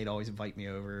stuff. They'd always invite me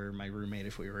over, my roommate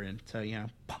if we were in. So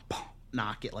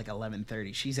knock at like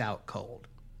 11:30. She's out cold.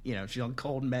 She's on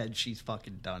cold meds. She's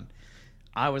fucking done.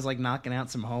 I was like knocking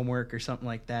out some homework or something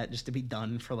like that just to be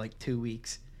done for like 2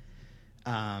 weeks.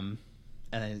 And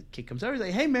then the kid comes over. He's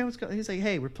like, "Hey man, what's going?" He's like,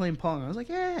 "Hey, we're playing pong." I was like,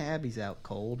 "Yeah, Abby's out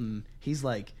cold," and he's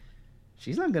like,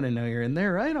 "She's not gonna know you're in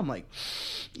there, right?" I'm like,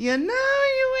 "You know,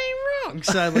 you ain't wrong."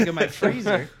 So I look at my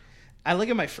freezer.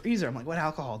 I'm like, "What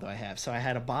alcohol do I have?" So I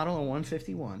had a bottle of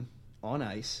 151 on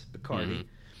ice, Bacardi,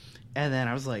 and then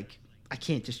I was like, "I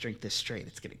can't just drink this straight.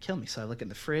 It's gonna kill me." So I look in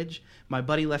the fridge. My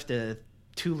buddy left a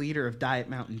 2-liter of Diet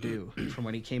Mountain Dew from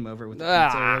when he came over with the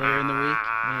pizza earlier in the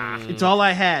week. It's all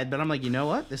I had, but I'm like, you know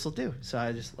what? This will do. So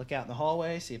I just look out in the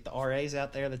hallway, see if the RA's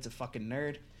out there. That's a fucking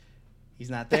nerd. He's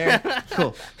not there.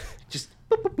 Cool. Just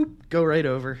boop, boop, boop, go right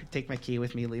over, take my key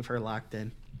with me, leave her locked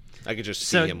in. I could just see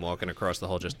So- him walking across the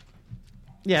hall just...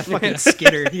 Yeah, fucking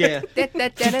skittered. Yeah.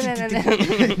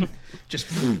 Just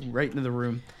right into the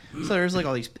room. So there's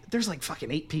like there's like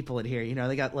fucking 8 people in here.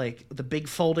 They got like the big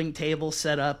folding table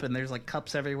set up and there's like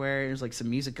cups everywhere. There's like some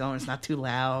music going. It's not too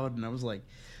loud. And I was like,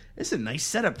 this is a nice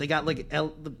setup. They got like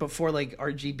before like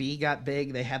RGB got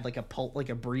big, they had like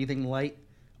a breathing light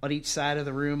on each side of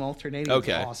the room alternating.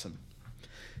 Okay. It was awesome.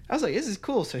 I was like, this is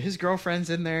cool. So his girlfriend's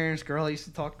in there. His girl I used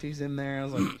to talk to is in there. I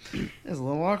was like, it's a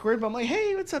little awkward, but I'm like,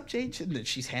 hey, what's up, Jade? And then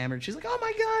she's hammered. She's like, oh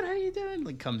my God, how you doing?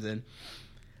 Like comes in.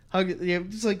 Hug,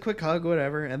 just like quick hug,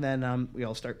 whatever. And then we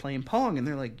all start playing Pong. And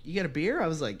they're like, you got a beer? I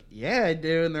was like, yeah, I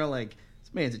do. And they're like,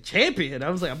 this man's a champion. I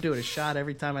was like, I'm doing a shot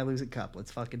every time I lose a cup.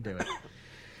 Let's fucking do it.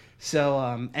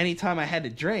 So anytime I had to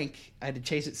drink, I had to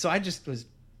chase it. So I just was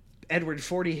Edward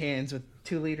 40 hands with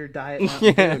 2-liter Diet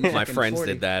Mountain Dew and My fucking friends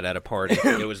 40. did that at a party.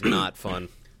 It was not fun.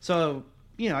 So,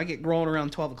 I get rolling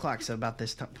around 12 o'clock. So about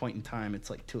this point in time, it's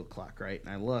like 2 o'clock, right? And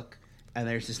I look, and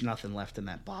there's just nothing left in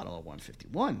that bottle of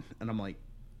 151. And I'm like,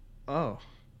 oh,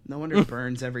 no wonder it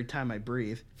burns every time I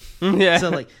breathe. Yeah. So,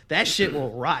 like, that shit will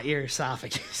rot your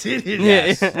esophagus. It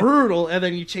is brutal. And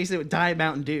then you chase it with Diet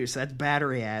Mountain Dew. So that's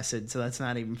battery acid. So that's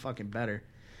not even fucking better.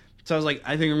 So I was like,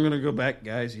 I think I'm going to go back,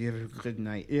 guys. You have a good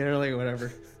night. Like,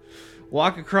 whatever.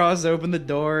 Walk across, open the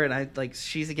door, and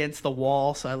she's against the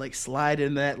wall. So I, slide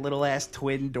in that little ass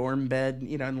twin dorm bed,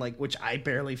 and, which I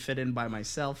barely fit in by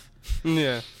myself.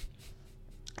 Yeah.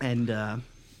 And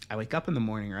I wake up in the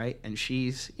morning, right? And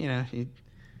she's,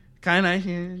 kind of,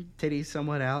 titties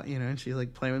somewhat out, and she's,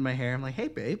 playing with my hair. I'm like, hey,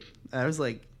 babe. I was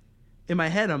like, in my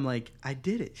head, I'm like, I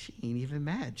did it. She ain't even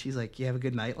mad. She's like, you have a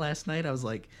good night last night? I was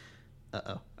like,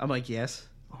 uh-oh. I'm like, yes.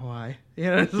 Why?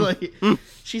 It's like,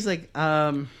 she's like,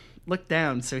 look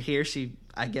down. So here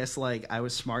I guess, I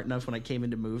was smart enough when I came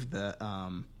in to move the,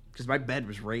 because my bed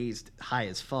was raised high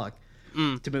as fuck,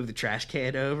 to move the trash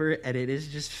can over, and it is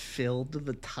just filled to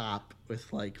the top with,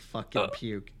 fucking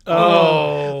puke.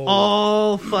 Oh.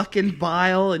 All fucking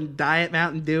bile and Diet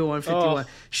Mountain Dew 151.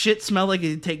 Shit smelled like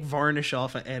it'd take varnish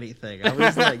off of anything. I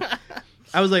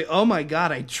was like, oh my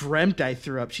God, I dreamt I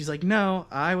threw up. She's like, no,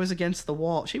 I was against the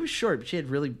wall. She was short, but she had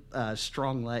really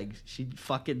strong legs. She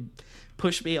fucking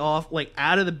pushed me off,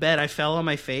 out of the bed. I fell on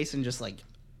my face and just into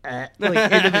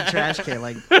the trash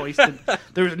can, hoisted.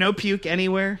 There was no puke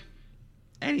anywhere,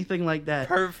 anything like that.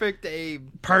 Perfect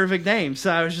aim. Perfect aim.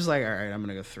 So I was just like, all right, I'm going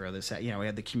to go throw this out. We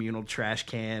had the communal trash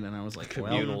can, and I was like,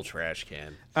 Communal trash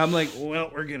can. I'm like,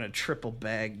 well, we're going to triple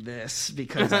bag this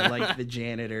because I like the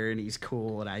janitor and he's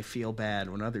cool and I feel bad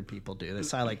when other people do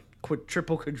this. I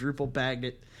triple, quadruple bagged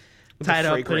it, tied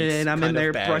up, put it in. I'm in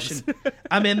there brushing.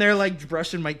 I'm in there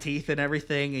brushing my teeth and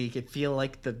everything, and you can feel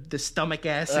the stomach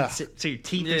acid, so your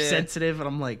teeth are sensitive. And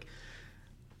I'm like,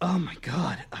 oh my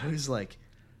God. I was like,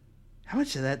 how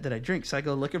much of that did I drink? So I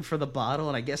go looking for the bottle,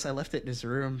 and I guess I left it in his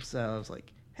room. So I was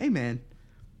like, hey man,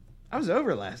 I was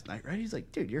over last night, right? He's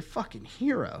like, dude, you're a fucking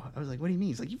hero. I was like, what do you mean?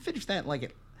 He's like, you finished that in an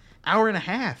hour and a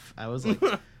half. I was like,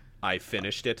 I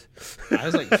finished it. I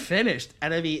was finished.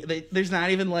 And I mean, there's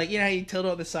not even you tilt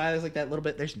it on the side, there's that little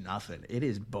bit. There's nothing. It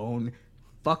is bone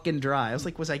fucking dry. I was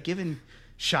like, was I giving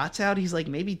shots out? He's like,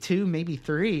 maybe 2, maybe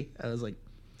 3. I was like,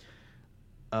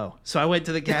 oh. So I went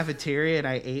to the cafeteria and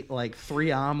I ate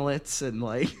 3 omelets and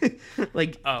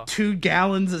 2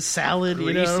 gallons of salad.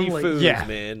 Greasy food,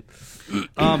 man.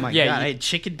 Oh my God. I had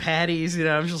chicken patties.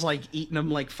 I was just eating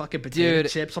them like fucking potato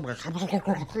chips. I'm like,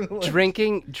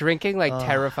 drinking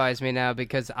terrifies me now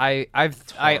because I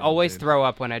always throw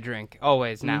up when I drink.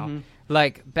 Always now.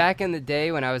 Mm-hmm. Back in the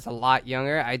day when I was a lot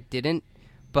younger, I didn't.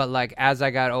 But as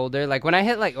I got older, when I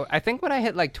hit I think when I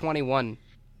hit 21.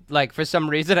 For some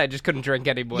reason, I just couldn't drink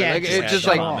anymore. Yeah, it's just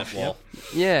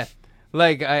yeah.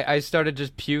 I started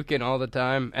just puking all the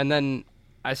time, and then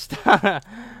I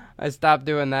stopped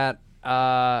doing that.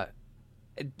 Me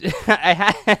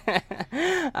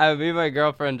and my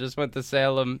girlfriend just went to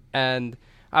Salem, and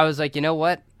I was like, you know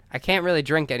what? I can't really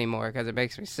drink anymore because it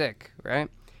makes me sick, right?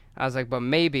 I was like, but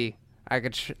maybe I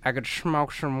could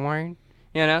smoke some weed,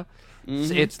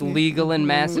 Mm-hmm. It's legal in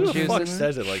Massachusetts. Who the fuck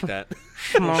says it like that?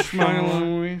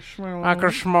 I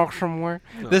could smoke some weed.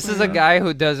 This is a guy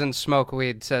who doesn't smoke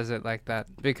weed says it like that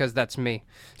because that's me.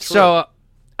 True. So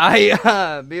me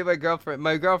and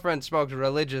my girlfriend smokes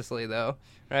religiously though,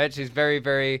 right? She's very,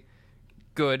 very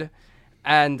good.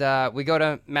 And we go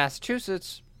to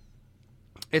Massachusetts.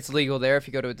 It's legal there if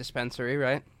you go to a dispensary,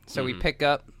 right? So we pick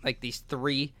up these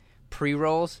 3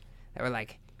 pre-rolls that were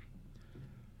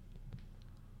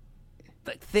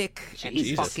thick and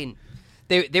fucking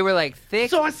they were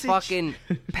thick sausage. Fucking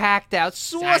packed out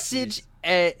sausage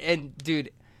and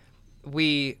dude,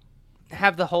 we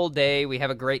have the whole day, we have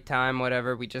a great time,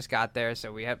 whatever. We just got there,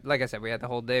 so we have, like I said, we had the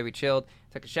whole day. We chilled,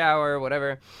 took a shower,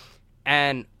 whatever,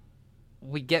 and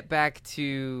we get back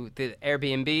to the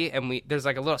Airbnb, and there's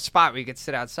a little spot where you could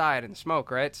sit outside and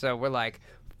smoke, right? So we're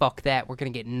fuck that. We're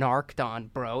going to get narked on,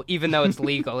 bro, even though it's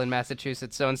legal in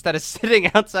Massachusetts. So instead of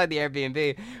sitting outside the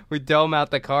Airbnb, we dome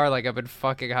out the car like I'm in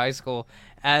fucking high school.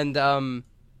 And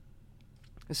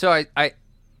so I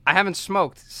haven't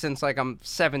smoked since like I'm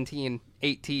 17,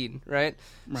 18, right?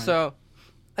 So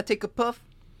I take a puff,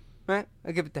 right?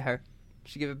 I give it to her.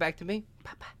 She give it back to me.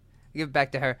 Papa. I give it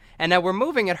back to her. And now we're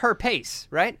moving at her pace,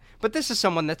 right? But this is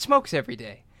someone that smokes every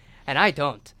day, and I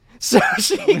don't. So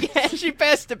she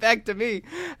passed it back to me,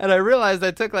 and I realized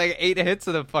I took like 8 hits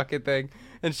of the fucking thing,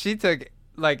 and she took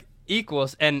like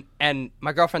equals. And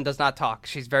my girlfriend does not talk.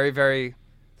 She's very, very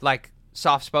like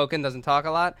soft-spoken, doesn't talk a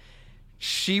lot.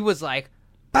 She was like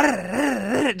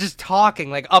just talking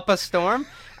like up a storm,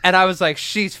 and I was like,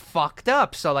 she's fucked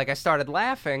up. So like I started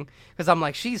laughing because I'm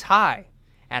like, she's high,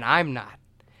 and I'm not.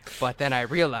 But then I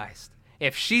realized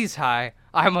if she's high,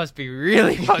 I must be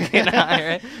really fucking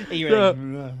high,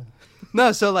 right?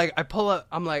 No, so like I pull up,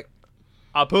 I'm like,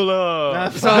 I pull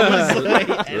up. So I'm like,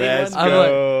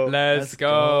 let's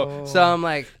go. So I'm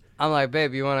like,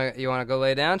 babe, you wanna go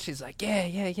lay down? She's like,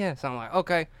 yeah. So I'm like,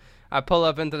 okay. I pull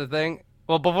up into the thing.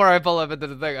 Well, before I pull up into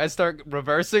the thing, I start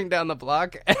reversing down the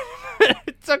block. And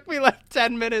it took me like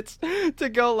 10 minutes to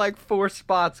go like 4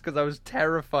 spots because I was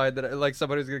terrified that like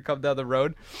somebody was going to come down the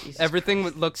road. Everything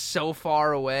looked so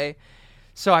far away.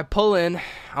 So I pull in.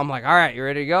 I'm like, all right, you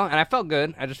ready to go? And I felt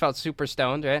good. I just felt super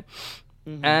stoned, right?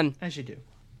 Mm-hmm. And as you do.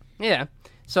 Yeah.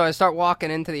 So I start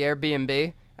walking into the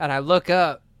Airbnb, and I look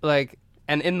up, like,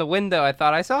 and in the window, I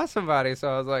thought I saw somebody. So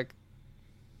I was like,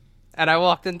 and I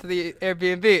walked into the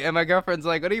Airbnb, and my girlfriend's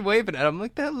like, what are you waving at? I'm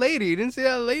like, that lady. You didn't see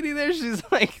that lady there? She's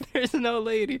like, there's no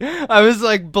lady. I was,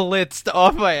 like, blitzed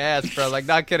off my ass, bro. Like,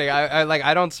 not kidding.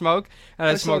 I don't smoke, and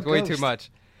I smoke way too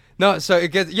much. No, so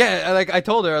it gets, yeah, like, I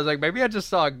told her, I was like, maybe I just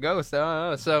saw a ghost. I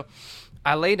don't know. So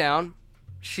I lay down.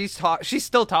 She's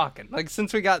still talking. Like,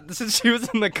 since she was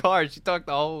in the car, she talked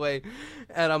the whole way.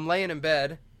 And I'm laying in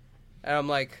bed, and I'm,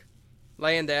 like,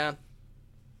 laying down.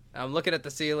 And I'm looking at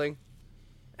the ceiling.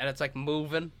 And it's like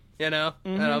moving, you know?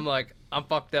 Mm-hmm. And I'm like, I'm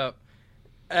fucked up.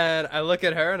 And I look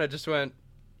at her and I just went,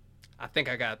 I think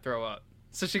I gotta throw up.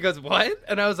 So she goes, what?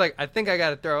 And I was like, I think I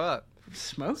gotta throw up.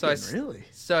 Smoking, really?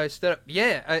 So I stood up.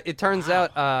 Yeah, it turns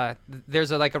out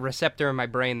there's a receptor in my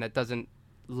brain that doesn't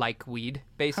like weed,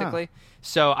 basically. Huh.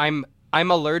 So I'm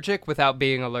allergic without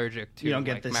being allergic to. You don't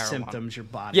get the marijuana. Symptoms your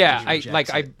body. Yeah,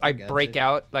 I break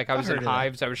out. Like I was in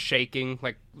hives. I was shaking,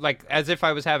 like as if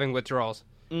I was having withdrawals.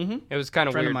 Mm-hmm. It was kind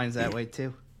of weird. A friend of mine's that way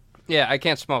too. Yeah, I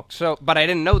can't smoke. So, but I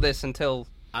didn't know this until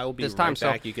I will be this time. Right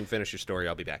back. So, you can finish your story.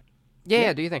 I'll be back.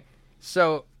 Yeah. Do you think?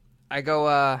 So, I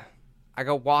go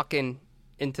walking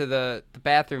into the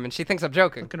bathroom, and she thinks I'm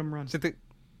joking. Look at him run.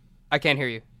 I can't hear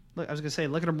you. Look, I was gonna say,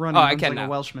 look at him run. Oh, I can like now. A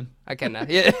Welshman. I can now.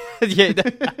 Yeah,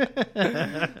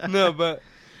 yeah. No, but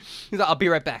he's like, I'll be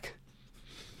right back.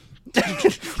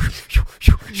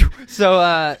 So,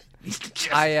 I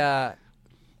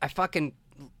fucking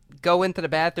go into the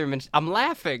bathroom, and I'm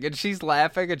laughing, and she's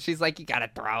laughing, and she's like, you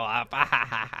gotta throw up.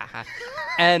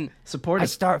 And supportive. I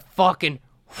start fucking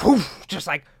just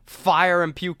like fire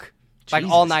and puke like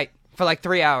all night for like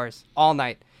 3 hours all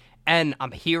night, and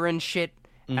I'm hearing shit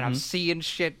and I'm seeing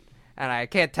shit, and I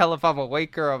can't tell if I'm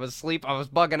awake or I'm asleep. I was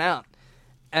bugging out.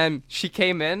 And she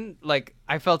came in, like,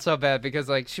 I felt so bad because,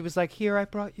 like, she was like, here, I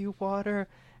brought you water,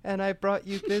 and I brought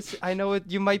you this. I know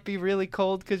you might be really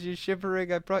cold because you're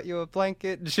shivering. I brought you a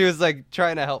blanket. And she was, like,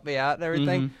 trying to help me out and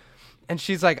everything. Mm-hmm. And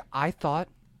she's like, I thought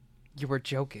you were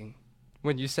joking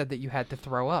when you said that you had to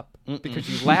throw up because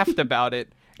you laughed about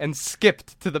it and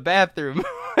skipped to the bathroom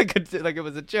like it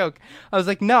was a joke. I was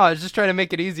like, no, I was just trying to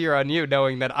make it easier on you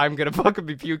knowing that I'm going to fucking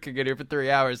be puking in here for 3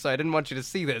 hours, so I didn't want you to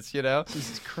see this, you know?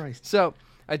 Jesus Christ. So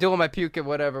I do all my puke and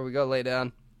whatever. We go lay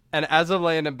down. And as I'm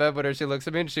laying in bed with her, she looks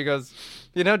at me and she goes,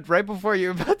 you know, right before you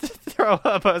were about to throw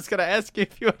up, I was going to ask you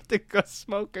if you have to go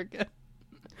smoke again.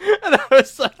 And I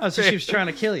was like, oh, so she was trying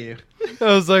to kill you. I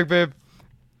was like, babe,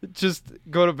 just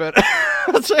go to bed. I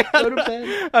was like, go to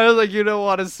bed. I was like, you don't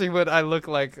want to see what I look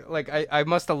like. Like, I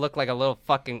must have looked like a little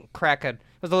fucking crackhead.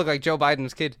 I must have looked like Joe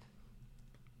Biden's kid.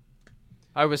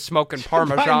 I was smoking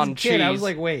Parmesan cheese. I was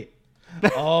like, wait.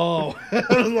 Oh,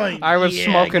 I was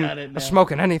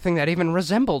smoking anything that even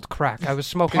resembled crack. I was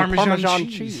smoking Parmesan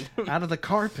cheese out of the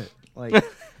carpet. Like,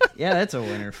 yeah, that's a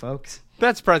winner, folks.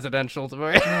 That's presidential to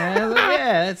me.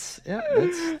 that's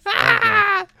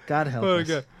God help us.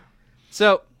 Okay.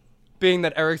 So, being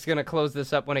that Eric's gonna close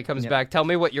this up when he comes back, tell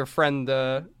me what your friend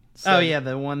said. Oh yeah,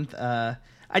 the one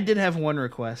I did have one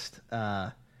request.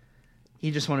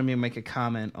 He just wanted me to make a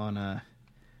comment on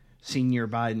Senior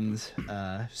Biden's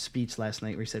speech last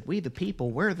night where he said, "We the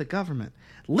people, we're the government."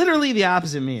 Literally the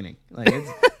opposite meaning. Like, it's,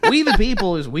 we the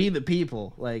people is we the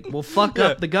people. Like, we'll fuck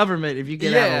up the government if you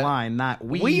get out of line. Not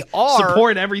we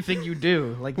support everything you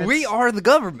do. Like, we are the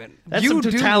government. That's you some do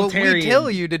what totalitarian. we tell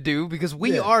you to do because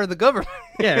we are the government.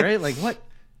 Yeah, right. Like, what?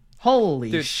 Holy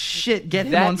Dude, shit! Get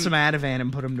him on some Ativan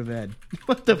and put him to bed.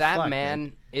 What the fuck? That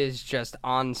man is just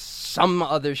on some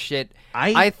other shit.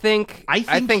 I think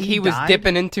he was died.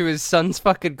 dipping into his son's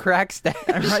fucking crack stash.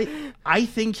 Right? I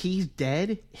think he's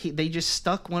dead. They just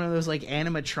stuck one of those like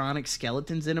animatronic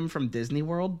skeletons in him from Disney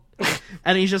World,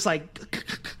 and he's just like,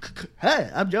 "Hey,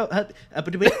 I'm Joe."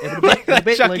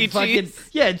 Chuck E. Cheese.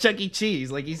 Yeah, Chuck E.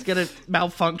 Cheese. Like he's gonna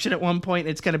malfunction at one point.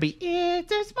 It's gonna be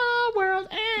 "It's a small world."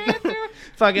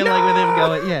 Fucking like with him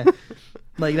going, yeah,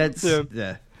 like that's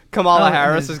yeah. Kamala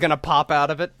Harris is gonna pop out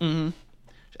of it. Mm-hmm.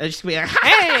 It's just gonna be like,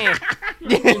 Hey,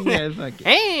 yeah, fucking,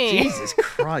 hey. Jesus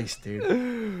Christ, dude,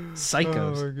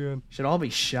 psychos Oh my God. should all be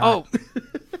shot.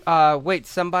 Oh, wait,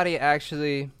 somebody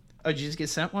actually. Oh, did you just get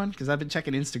sent one? Because I've been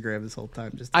checking Instagram this whole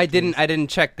time. I didn't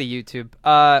check the YouTube.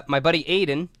 My buddy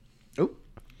Aiden Oh,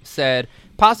 said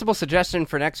possible suggestion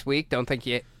for next week. Don't think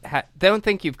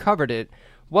you've covered it.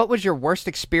 What was your worst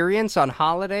experience on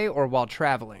holiday or while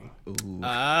traveling?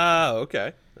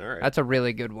 Okay. All right. That's a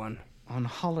really good one. on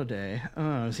holiday.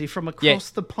 Oh, is he from across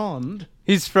the pond?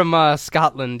 He's from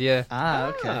Scotland. Yeah.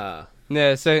 Okay.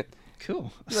 Yeah. So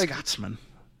Cool. A Like- Scotsman.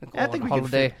 go I think on we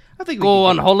holiday. Can, I think we Go can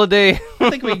on get- holiday. I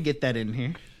think we can get that in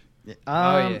here.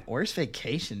 Yeah. Worst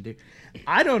vacation, dude.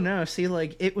 I don't know. See,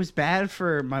 like, it was bad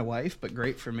for my wife, but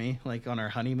great for me. Like, on our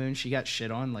honeymoon, she got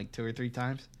shit on like 2 or 3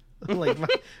 times. Like,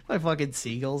 my fucking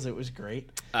seagulls. It was great.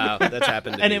 Oh, that's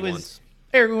happened to And me it was, once.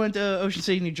 we went to Ocean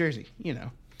City, New Jersey, you know.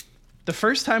 The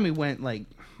first time we went, like,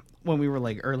 when we were,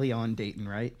 like, early on dating,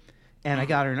 right? And I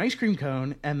got her an ice cream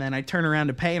cone, and then I turn around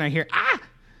to pay, and I hear, ah!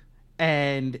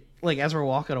 And, like, as we're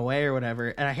walking away or whatever,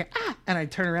 and I hear, ah! And I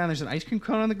turn around, there's an ice cream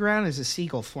cone on the ground, there's a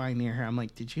seagull flying near her. I'm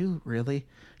like, did you really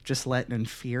just let an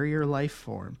inferior life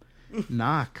form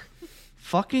knock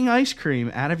fucking ice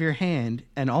cream out of your hand,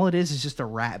 and all it is just a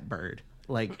rat bird?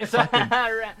 Like, fucking...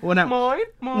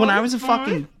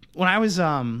 When I was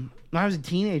a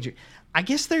teenager, I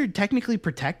guess they're technically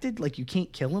protected. Like, you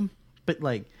can't kill them, but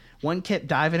like one kept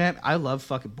diving at me. I love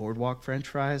fucking boardwalk French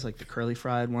fries, like the curly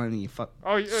fried one, and you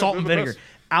salt and vinegar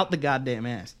out the goddamn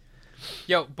ass.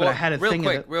 Yo, But I had a real thing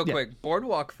quick, of it- real yeah. quick.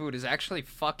 Boardwalk food is actually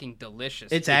fucking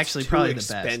delicious. It's actually Too probably the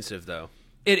best. expensive, though.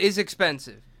 It is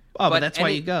expensive. Oh, but that's why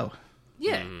you go.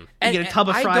 Yeah, You get a tub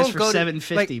of I fries don't for go to-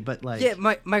 $7.50, but like, yeah,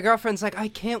 my girlfriend's like, I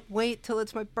can't wait till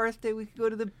it's my birthday. We can go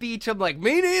to the beach. I'm like,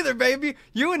 me neither, baby.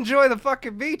 You enjoy the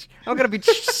fucking beach. I'm gonna be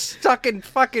stuck in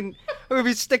fucking. I'm gonna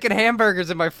be sticking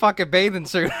hamburgers in my fucking bathing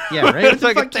suit. Yeah, right? so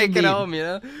I can Fuck take you it mean? home, you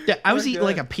know. yeah, I was Oh, eating God.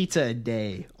 like a pizza a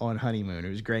day on honeymoon. It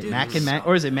was great. Dude, Mac it and was Mac,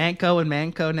 or is it Manco and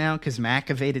Manco now? Because Mac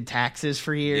evaded taxes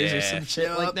for years or Yeah. some shit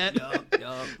like that. We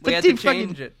But had dude, to change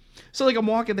fucking- it. So like I'm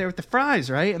walking there with the fries,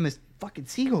 right? And this fucking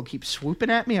seagull keeps swooping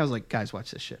at me. I was like, guys,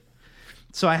 watch this shit.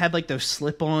 So I had like those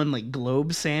slip-on like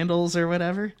globe sandals or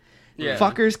whatever. Yeah.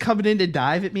 Fuckers coming in to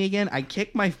dive at me again. I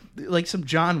kick my like some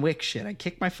John Wick shit. I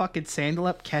kick my fucking sandal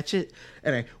up, catch it,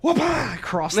 and I whoop-ah,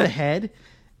 across the head.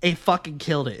 It fucking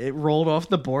killed it. It rolled off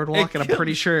the boardwalk, and I'm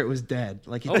pretty sure it was dead.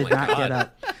 Like it did not get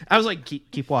up. I was like,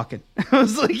 keep walking. I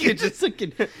was like, just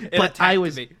looking. But I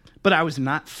was. me. But I was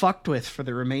not fucked with for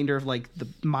the remainder of like the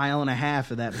mile and a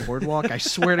half of that boardwalk. I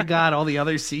swear to God, all the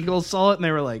other seagulls saw it and they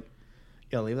were like,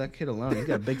 "Yo, leave that kid alone. He's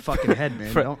got a big fucking head,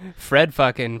 man." Don't... Fred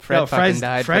fucking died. Fred's for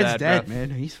that, dead, bro. man.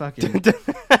 He's fucking.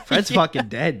 Fred's fucking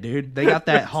dead, dude. They got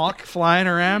that hawk flying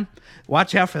around.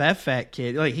 Watch out for that fat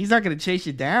kid. Like he's not gonna chase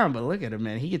you down, but look at him,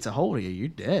 man. He gets a hold of you. You're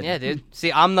dead. Yeah, dude.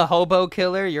 See, I'm the hobo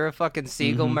killer. You're a fucking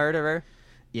seagull murderer.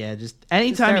 Yeah, just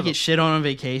anytime you terrible. get shit on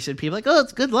vacation, people are like, "Oh,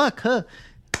 it's good luck, huh?"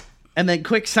 And then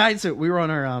quick side note, we were on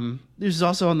our this was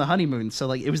also on the honeymoon, so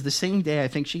like it was the same day I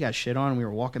think she got shit on and we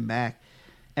were walking back.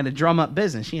 And a drum up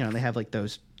business, you know, they have like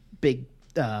those big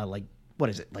like what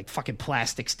is it? Like fucking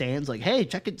plastic stands like, "Hey,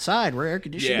 check inside. We're air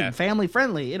conditioned Yeah. and family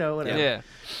friendly," you know, whatever. Yeah.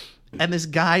 And this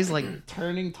guy's like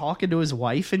turning, talking to his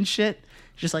wife and shit.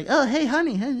 Just like, "Oh, hey,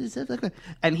 honey."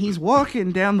 And he's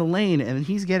walking down the lane and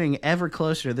he's getting ever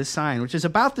closer to this sign, which is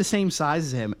about the same size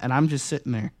as him. And I'm just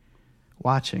sitting there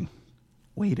watching,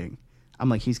 waiting. I'm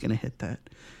like, he's going to hit that.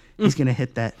 He's going to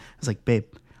hit that. I was like, babe.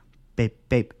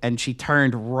 And she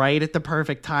turned right at the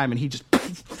perfect time and he just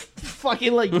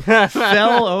fucking like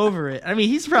fell over it. I mean,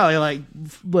 he's probably like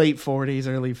late 40s,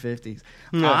 early 50s.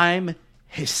 I'm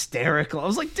hysterical. I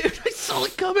was like, dude, I saw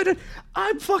it coming. And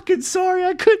I'm fucking sorry.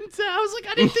 I couldn't tell. I was like,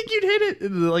 I didn't think you'd hit it.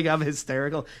 And like, I'm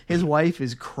hysterical. His wife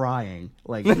is crying,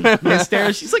 like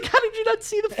hysterical. She's like, how did you not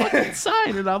see the fucking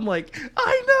sign? And I'm like,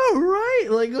 I know, right?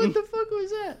 Like, what the fuck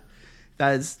was that?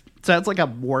 That's like a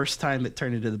worse time that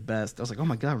turned into the best. I was like, oh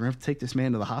my God, we're gonna have to take this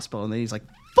man to the hospital. And then he's like,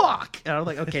 fuck. And I was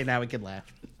like, okay, now we can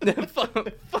laugh.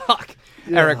 Fuck.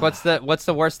 Eric, what's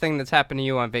the worst thing that's happened to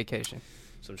you on vacation?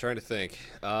 So I'm trying to think.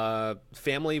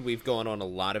 Family, we've gone on a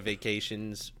lot of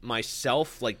vacations.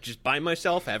 Myself, like just by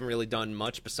myself, I haven't really done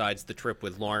much besides the trip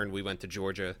with Lauren. We went to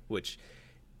Georgia, which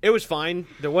it was fine.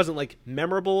 There wasn't like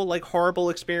memorable, like horrible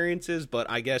experiences, but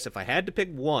I guess if I had to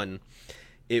pick one,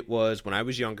 it was when I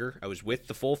was younger. I was with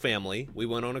the full family. We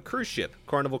went on a cruise ship,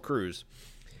 Carnival Cruise.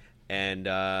 And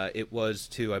it was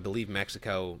to, I believe,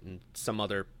 Mexico and some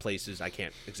other places. I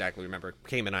can't exactly remember.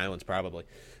 Cayman Islands, probably.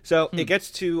 So it gets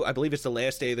to, I believe it's the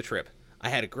last day of the trip. I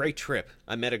had a great trip.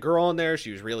 I met a girl in there.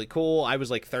 She was really cool. I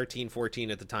was like 13,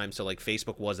 14 at the time, so like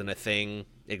Facebook wasn't a thing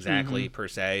exactly per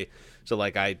se. So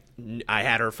like I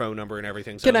had her phone number and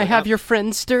everything. So Can I like, have your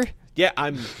Friendster? Yeah,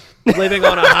 I'm living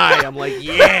on a high. I'm like,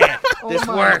 yeah, this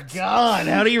worked. God,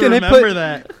 how do you Can I remember put-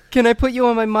 that? Can I put you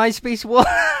on my MySpace wall?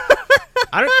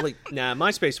 I don't like. Nah,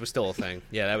 MySpace was still a thing.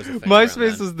 Yeah, that was a thing. around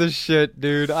MySpace then. was the shit,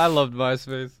 dude. I loved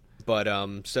MySpace. But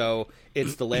so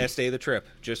it's the last day of the trip.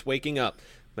 Just waking up.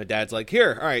 My dad's like,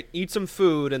 here, all right, eat some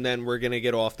food, and then we're going to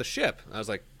get off the ship. I was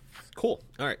like, cool.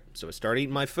 All right. So I start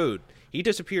eating my food. He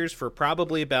disappears for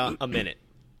probably about a minute.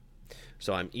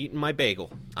 So I'm eating my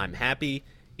bagel. I'm happy,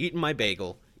 eating my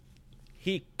bagel.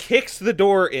 He kicks the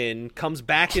door in, comes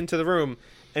back into the room,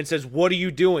 and says, what are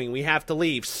you doing? We have to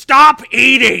leave. Stop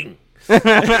eating!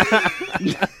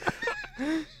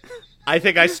 I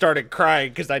think I started crying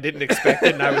because I didn't expect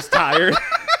it and I was tired.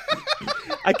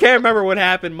 I can't remember what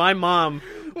happened. My mom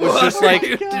was just like,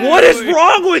 what is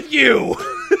wrong with you?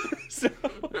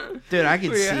 Dude, I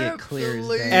can see it clear as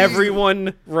day.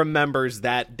 Everyone remembers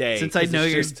that day. Since I 'cause know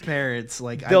it's your just, parents,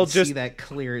 like, I they'll can just- see that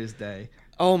clear as day.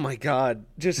 oh my God.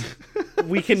 Just,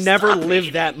 we can never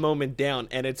live that moment down.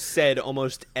 And it's said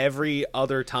almost every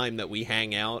other time that we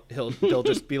hang out, they'll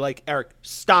just be like, Eric,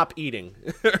 stop eating.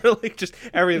 Or like just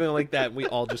everything like that. We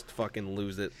all just fucking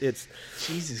lose it. It's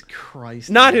Jesus Christ.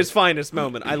 not his finest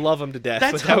moment. I love him to death.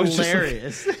 That's but that was just like,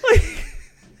 hilarious.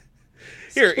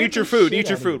 here, eat your food. Eat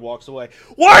your out of food. Walks away.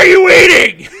 Why are you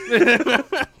eating?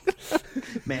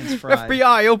 Man's fried.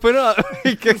 FBI, open up.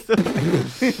 He kicks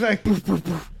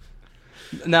the-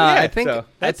 No, Yeah, I think so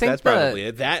that's probably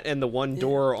it. That and the one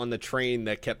door on the train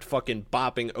that kept fucking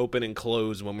bopping open and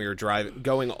close when we were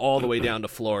going all the way down to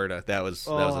Florida. That was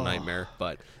a nightmare.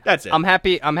 But that's it. I'm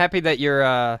happy that you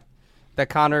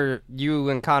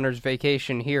and Connor's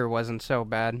vacation here wasn't so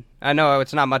bad. I know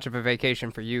it's not much of a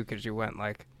vacation for you because you went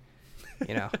like,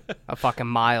 a fucking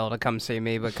mile to come see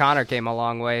me, but Connor came a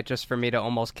long way just for me to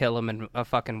almost kill him in a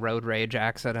fucking road rage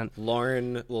accident.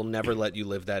 Lauren will never let you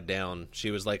live that down.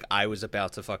 She was like, I was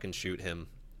about to fucking shoot him.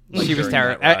 Like, She was during that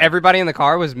terrified. ride. Everybody in the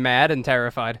car was mad and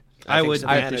terrified. I think would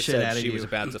Savannah beat the shit said out of she was you.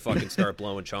 about to fucking start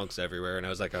blowing chunks everywhere, and I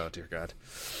was like, oh dear God.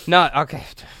 No, okay.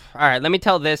 All right, let me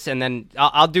tell this, and then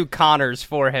I'll do Connor's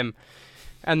for him,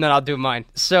 and then I'll do mine.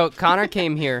 So Connor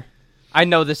came here. I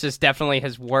know this is definitely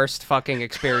his worst fucking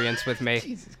experience with me.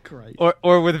 Jesus Christ.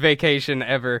 Or with vacation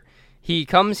ever. He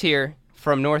comes here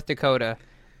from North Dakota,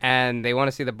 and they want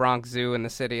to see the Bronx Zoo and the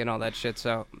city and all that shit,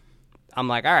 so I'm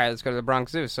like, all right, let's go to the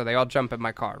Bronx Zoo. So they all jump in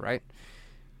my car, right?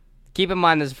 Keep in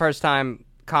mind, this is the first time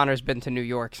Connor's been to New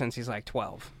York since he's like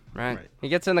 12, right? He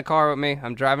gets in the car with me.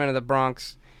 I'm driving to the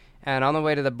Bronx, and on the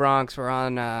way to the Bronx, we're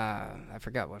on, I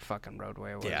forgot what fucking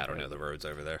roadway it was. Yeah, I don't know the roads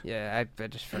over there. Yeah, I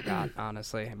just forgot,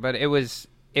 honestly. But it was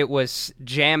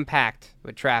jam-packed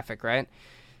with traffic, right?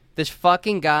 This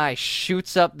fucking guy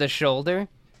shoots up the shoulder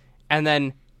and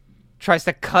then tries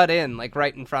to cut in, like,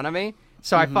 right in front of me.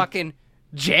 So I fucking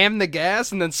jammed the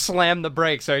gas and then slammed the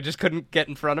brakes, so I just couldn't get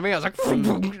in front of me. I was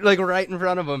like, like right in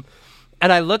front of him.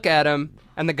 And I look at him,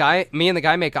 and me and the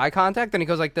guy make eye contact, and he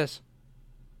goes like this.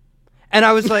 And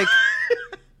I was like,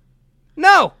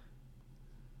 no.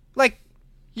 Like,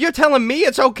 you're telling me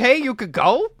it's okay you could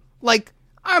go? Like,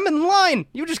 I'm in line.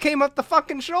 You just came up the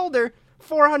fucking shoulder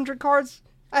 400 cars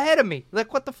ahead of me.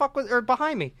 Like, what the fuck was, or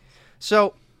behind me.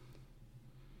 So,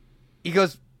 he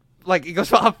goes,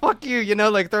 oh, fuck you,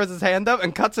 like throws his hand up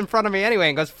and cuts in front of me anyway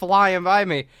and goes flying by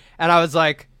me. And I was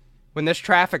like, when this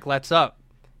traffic lets up,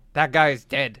 that guy is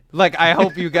dead. Like, I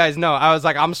hope you guys know. I was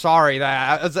like, I'm sorry.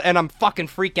 And I'm fucking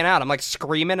freaking out. I'm like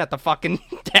screaming at the fucking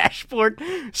dashboard.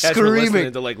 As we're Screaming.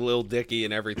 listening to like Lil Dicky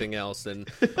and everything else, and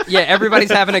Yeah,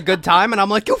 everybody's having a good time. And I'm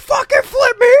like, you fucking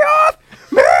flip me off!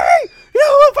 Me!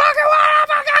 You fucking want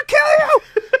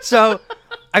So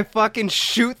I fucking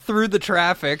shoot through the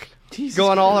traffic,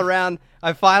 going all around.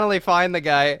 I finally find the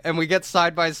guy, and we get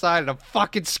side by side, and I'm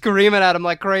fucking screaming at him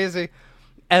like crazy.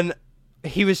 And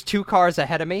he was 2 cars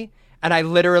ahead of me, and I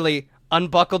literally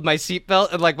unbuckled my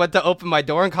seatbelt and like went to open my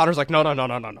door, and Connor's like, no.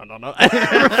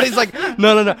 Everybody's like,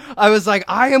 no. I was like,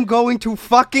 I am going to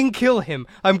fucking kill him.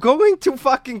 I'm going to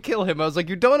fucking kill him. I was like,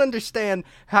 you don't understand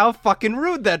how fucking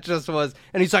rude that just was.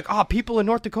 And he's like, people in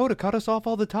North Dakota cut us off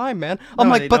all the time, man. I'm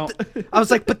No, like, they but don't. I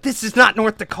was like, but this is not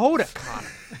North Dakota, Connor.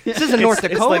 This isn't North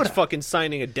It's Dakota. like fucking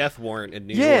signing a death warrant in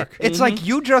New Yeah, York. it's like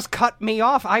you just cut me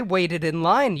off. I waited in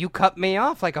line. You cut me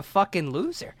off like a fucking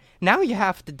loser. Now you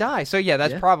have to die. So yeah,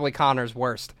 that's probably Connor's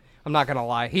worst. I'm not gonna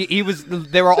lie. He was.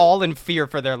 They were all in fear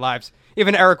for their lives.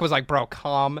 Even Eric was like, "Bro,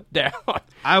 calm down."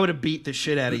 I would have beat the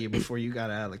shit out of you before you got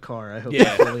out of the car. I hope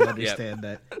Yeah. you fully understand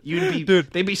that. You'd be,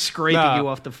 they'd be scraping Nah. you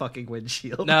off the fucking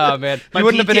windshield. No, man, My you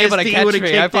wouldn't have been able to PTSD catch would've me.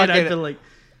 kicked in. I'd fucking. been like,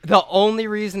 The only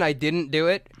reason I didn't do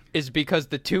it is because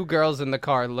the 2 girls in the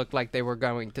car looked like they were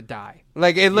going to die.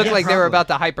 Like it looked Yeah, like they were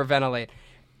probably. about to hyperventilate.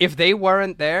 If they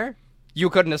weren't there, you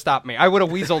couldn't have stopped me. I would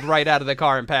have weaseled right out of the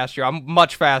car and passed you. I'm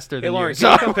much faster Hey, than Lauren, you.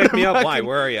 can you come I pick me up? would've Why? fucking-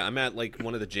 Where are you? I'm at like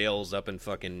one of the jails up in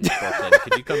fucking Brooklyn.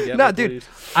 Could you come get No, me, dude,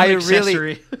 please? I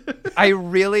accessory.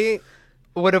 really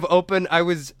would have opened. I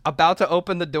was about to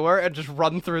open the door and just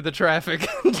run through the traffic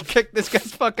and kick this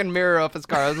guy's fucking mirror off his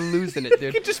car. I was losing it,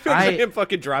 dude. Just picture him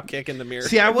fucking drop kick in the mirror.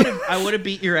 See, I would have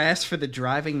beat your ass for the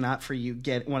driving, not for you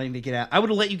wanting to get out. I would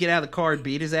have let you get out of the car and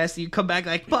beat his ass, and you come back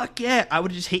like, fuck yeah. I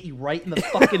would have just hit you right in the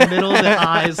fucking middle of the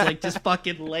eyes, like just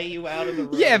fucking lay you out of the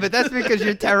road. Yeah, but that's because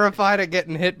you're terrified of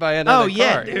getting hit by another Oh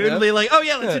yeah, car, dude. you know? They're like, oh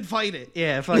yeah, let's invite it.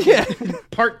 Yeah, fucking Yeah.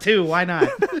 part 2. Why not?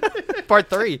 Part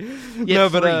 3. Yeah, No,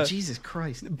 but 3, Jesus Christ.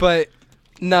 But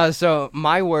no, so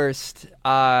my worst.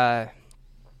 There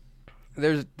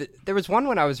was one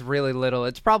when I was really little.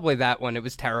 It's probably that one. It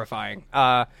was terrifying.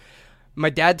 My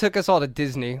dad took us all to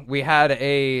Disney. We had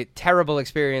a terrible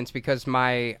experience because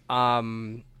my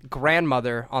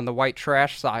grandmother on the white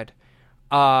trash side,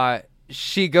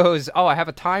 she goes, "Oh, I have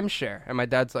a timeshare," and my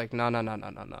dad's like,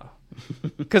 "No,"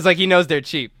 because like he knows they're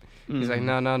cheap. He's like,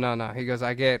 "No." He goes,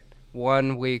 "I get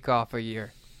 1 week off a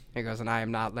year." He goes, "And I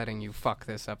am not letting you fuck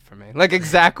this up for me." Like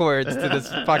exact words to this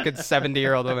fucking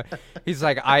 70-year-old woman. He's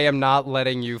like, "I am not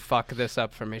letting you fuck this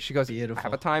up for me." She goes, Beautiful. "I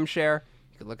have a timeshare.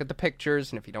 You can look at the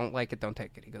pictures, and if you don't like it, don't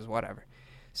take it." He goes, "Whatever."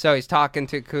 So he's talking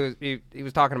to he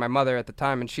was talking to my mother at the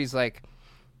time, and she's like,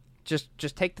 just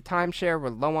take the timeshare. We're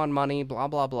low on money, blah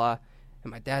blah blah.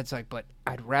 And my dad's like, "But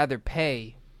I'd rather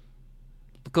pay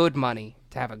good money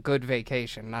to have a good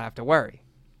vacation, not have to worry."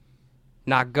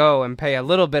 Not go and pay a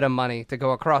little bit of money to go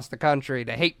across the country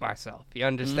to hate myself. You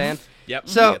understand? Yep.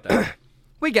 So I get that.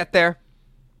 we get there.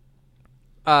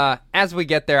 As we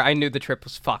get there, I knew the trip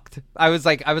was fucked. I was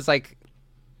like,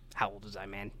 how old was I,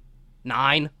 man?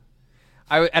 9.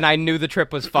 And I knew the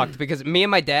trip was fucked because me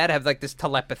and my dad have like this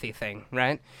telepathy thing,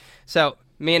 right? So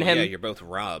me and him. Yeah, you're both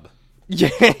Rob.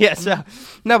 Yeah. So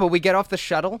no, but we get off the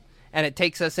shuttle and it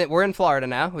takes us in. We're in Florida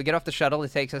now. We get off the shuttle.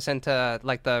 It takes us into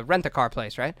like the rent-a-car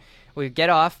place, right? We get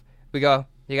off. We go,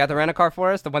 "You got the rent-a-car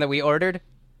for us? The one that we ordered?"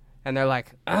 And they're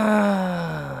like,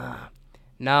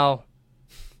 no.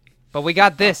 But we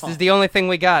got this. This is the only thing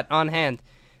we got on hand.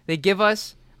 They give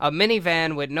us a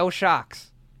minivan with no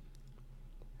shocks.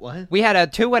 What? We had a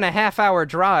 2.5-hour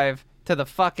drive to the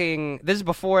fucking... This is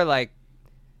before, like...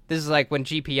 This is like when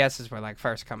GPSs were like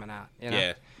first coming out, you know?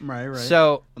 Yeah. Right.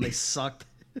 So... And they sucked.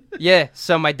 Yeah,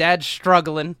 so my dad's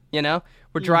struggling, you know?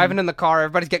 We're driving in the car,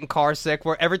 everybody's getting car sick.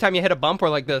 Every time you hit a bump, we're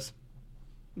like this.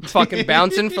 Fucking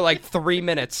bouncing for like 3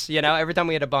 minutes, you know? Every time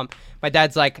we hit a bump. My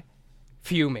dad's like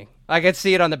fuming. I could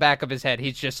see it on the back of his head.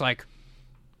 He's just like,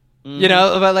 you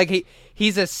know? But like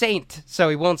he's a saint, so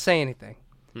he won't say anything.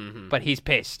 Mm-hmm. But he's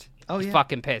pissed. Oh, He's yeah.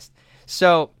 fucking pissed.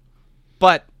 So,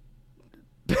 but...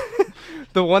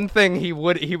 The one thing he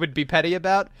would be petty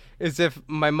about is if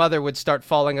my mother would start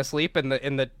falling asleep in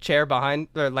the chair behind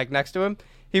or like next to him.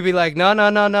 He'd be like, no,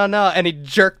 and he'd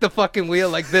jerk the fucking wheel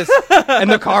like this, and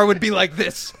the car would be like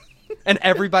this, and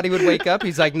everybody would wake up.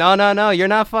 He's like, no, you're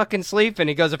not fucking sleeping.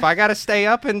 He goes, if I gotta stay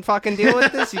up and fucking deal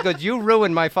with this, he goes, you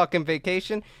ruined my fucking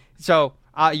vacation, so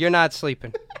you're not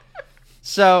sleeping.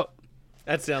 So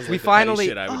That sounds like We the finally- petty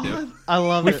shit I would do. I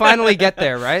love we it. finally get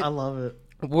there, right? I love it.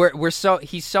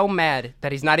 He's so mad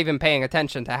that he's not even paying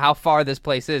attention to how far this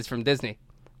place is from Disney.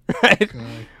 Right?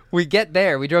 We get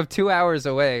there. We drove 2 hours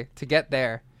away to get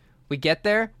there. We get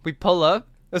there. We pull up.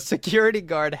 A security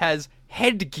guard has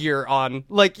headgear on,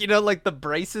 like, you know, like the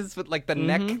braces with like the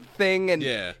neck thing, and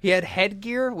Yeah. he had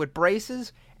headgear with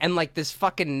braces and like this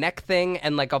fucking neck thing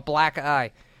and like a black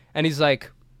eye. And he's like,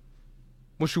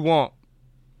 "What you want?"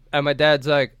 And my dad's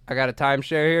like, I got a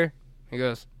timeshare here. He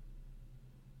goes,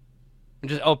 and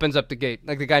just opens up the gate.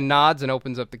 Like the guy nods and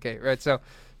opens up the gate, right? So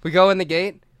we go in the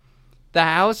gate. The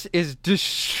house is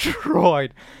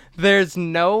destroyed. There's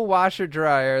no washer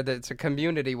dryer. That's a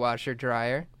community washer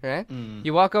dryer, right?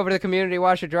 You walk over to the community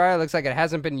washer dryer. It looks like it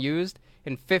hasn't been used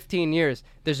in 15 years.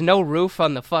 There's no roof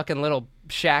on the fucking little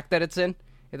shack that it's in.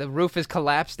 The roof is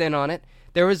collapsed in on it.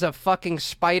 There was a fucking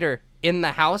spider in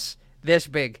the house this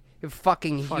big.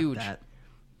 Fucking Fuck huge. that.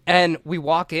 And we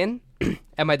walk in,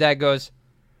 and my dad goes,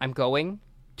 I'm going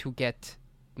to get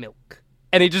milk.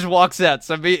 And he just walks out.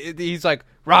 So he's like,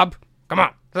 Rob, come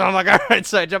on. So I'm like, all right.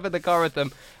 So I jump in the car with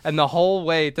him. And the whole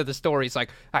way to the store, he's like,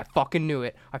 I fucking knew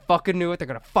it. I fucking knew it. They're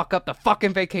going to fuck up the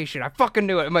fucking vacation. I fucking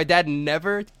knew it. And my dad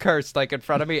never cursed, like, in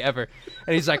front of me ever.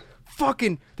 And he's like,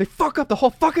 they fuck up the whole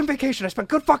fucking vacation. I spent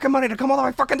good fucking money to come all the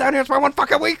way fucking down here. Spend 1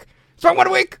 fucking week. Spend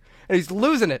 1 week. And he's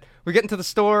losing it. We get into the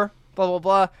store, blah, blah,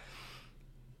 blah.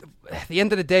 At the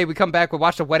end of the day, we come back. We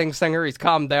watch The Wedding Singer. He's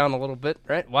calmed down a little bit,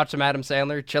 right? Watch some Adam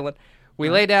Sandler chilling. We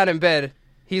lay down in bed.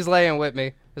 He's laying with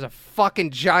me. There's a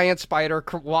fucking giant spider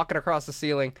walking across the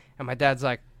ceiling. And my dad's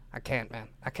like, I can't, man.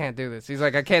 I can't do this. He's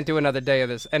like, I can't do another day of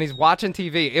this. And he's watching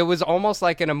TV. It was almost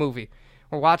like in a movie.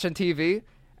 We're watching TV,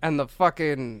 and the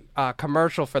fucking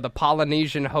commercial for the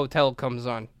Polynesian hotel comes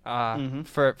on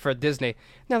for Disney.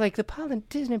 Now, like, the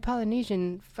Disney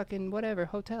Polynesian fucking whatever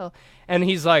hotel. And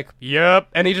he's like, yep.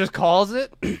 And he just calls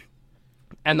it.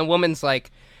 And the woman's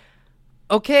like,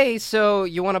 okay, so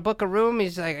you want to book a room?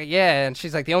 He's like, yeah. And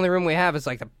she's like, the only room we have is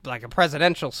like a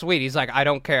presidential suite. He's like, I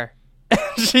don't care.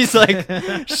 she's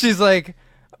like,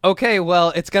 okay, well,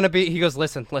 it's going to be, he goes,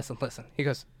 listen. He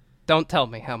goes, don't tell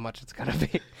me how much it's going to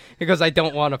be. He goes, I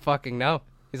don't want to fucking know.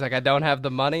 He's like, I don't have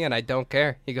the money and I don't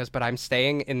care. He goes, but I'm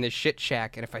staying in this shit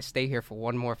shack. And if I stay here for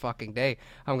one more fucking day,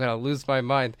 I'm going to lose my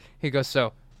mind. He goes,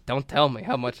 so don't tell me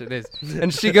how much it is.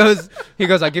 And he goes,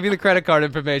 I'll give you the credit card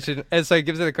information. And so he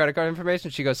gives her the credit card information.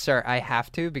 She goes, sir, I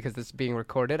have to, because this is being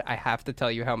recorded. I have to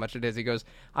tell you how much it is. He goes,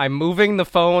 I'm moving the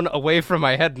phone away from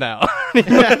my head now. he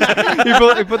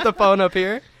put the phone up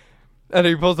here. And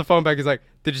he pulls the phone back. He's like,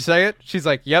 did you say it? She's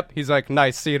like, yep. He's like,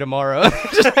 nice. See you tomorrow.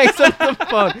 Just hangs up the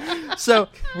phone. So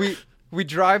we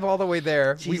drive all the way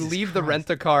there. Jesus we leave the Christ.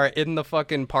 rent-a-car in the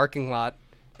fucking parking lot.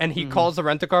 And he calls the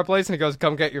rent-a-car place and he goes,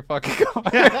 come get your fucking car.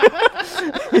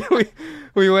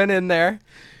 we went in there.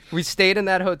 We stayed in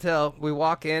that hotel. We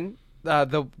walk in.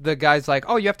 The guy's like,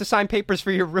 oh, you have to sign papers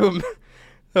for your room.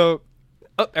 So,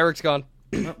 Eric's gone.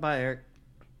 Oh, bye, Eric.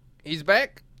 He's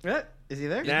back. Is he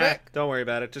there? Nah, back. don't worry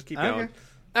about it. Just keep going.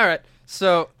 All right.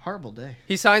 So Horrible day.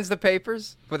 he signs the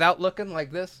papers without looking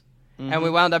like this. And we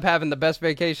wound up having the best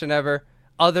vacation ever,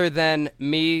 other than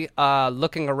me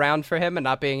looking around for him and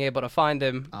not being able to find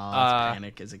him. Oh, I was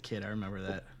panic as a kid. I remember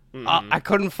that. I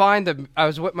couldn't find him. I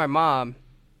was with my mom,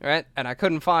 right? And I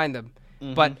couldn't find him.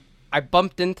 But I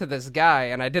bumped into this guy,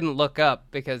 and I didn't look up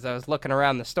because I was looking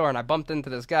around the store, and I bumped into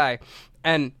this guy,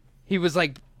 and he was,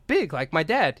 like, big, like my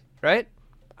dad, right?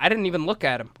 I didn't even look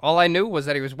at him. All I knew was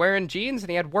that he was wearing jeans, and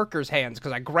he had worker's hands,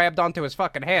 because I grabbed onto his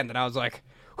fucking hand, and I was like,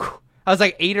 whew. I was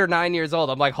like 8 or 9 years old.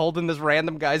 I'm like holding this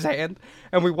random guy's hand,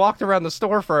 and we walked around the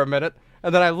store for a minute,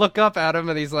 and then I look up at him,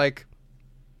 and he's like,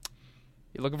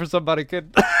 you looking for somebody,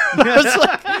 kid?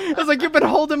 I was like, you've been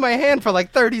holding my hand for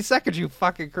like 30 seconds, you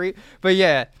fucking creep. But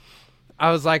yeah,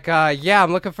 I was like, yeah,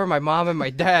 I'm looking for my mom and my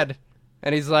dad.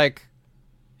 And he's like,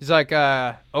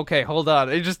 okay, hold on.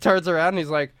 And he just turns around and he's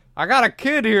like, I got a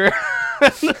kid here.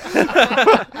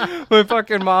 My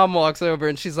fucking mom walks over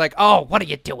and she's like, oh, what are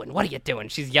you doing? What are you doing?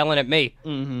 She's yelling at me.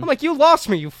 I'm like, you lost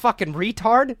me, you fucking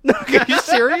retard. Are you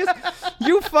serious?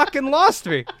 You fucking lost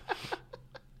me.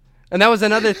 And that was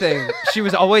another thing. She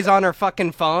was always on her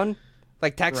fucking phone,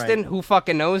 like texting. Right. Who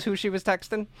fucking knows who she was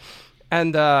texting?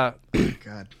 And God.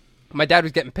 my dad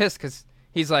was getting pissed because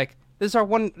he's like, this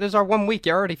is our 1 week.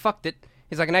 You already fucked it.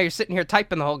 He's like, now you're sitting here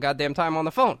typing the whole goddamn time on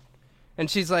the phone. And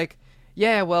she's like,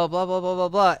 yeah, well, blah, blah, blah, blah,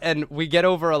 blah. And we get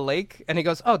over a lake, and he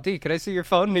goes, oh, D, can I see your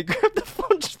phone? And he grabbed the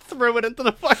phone, just threw it into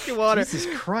the fucking water. Jesus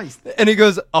Christ. And he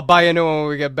goes, I'll buy a new one when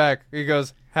we get back. He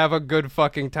goes, have a good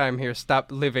fucking time here.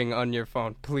 Stop living on your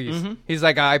phone, please. He's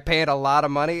like, I paid a lot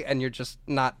of money, and you're just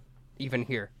not even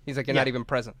here. He's like, you're not even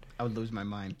present. I would lose my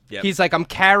mind. Yep. He's like, I'm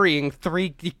carrying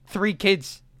three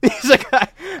kids. He's like,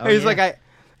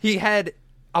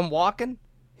 I'm walking.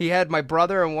 He had my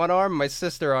brother on one arm, my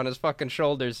sister on his fucking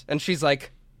shoulders. And she's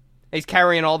like, he's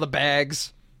carrying all the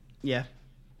bags. Yeah.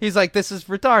 He's like, this is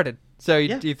retarded. So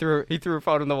Yeah. he threw a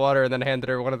phone in the water and then handed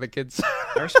her one of the kids.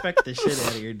 I respect the shit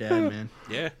out of your dad, man.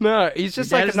 Yeah. No, he's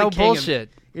just Your dad like is no the king of- bullshit.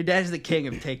 Your dad's the king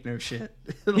of take no shit.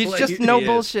 He's Like, just no is.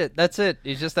 bullshit. That's it.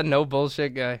 He's just a no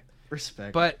bullshit guy.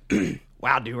 Respect. But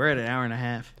wow, dude, we're at an hour and a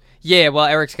half. yeah, well,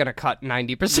 Eric's gonna cut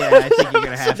 90%. Yeah, I think you're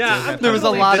gonna have to. Yeah, There was a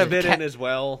lot of bit ca- in as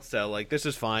well, so like this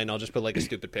is fine. I'll just put like a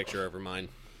stupid picture over mine.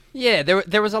 Yeah,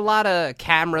 there was a lot of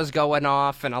cameras going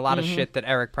off and a lot of shit that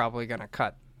Eric probably gonna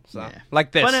cut. So Yeah.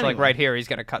 like this, But like anyway. right here, he's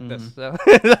gonna cut this. So.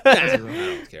 I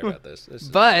don't care about this. This is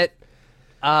But,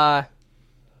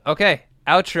 okay,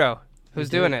 outro. Who's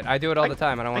doing it? I do it all the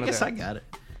time. I don't I want to guess do I it. got it.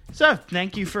 So,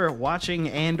 thank you for watching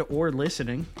and or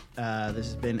listening. This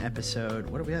has been episode,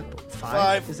 what are we at?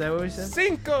 5? Is that what we said?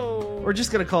 Cinco. We're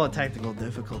just going to call it technical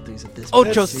difficulties at this point.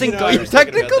 Ocho That's- you know, Cinco. I was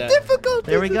thinking Technical about that. difficulties.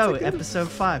 There we go. Episode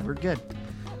 5. We're good.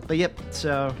 But yep,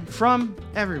 so from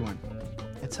everyone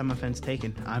at Some Offense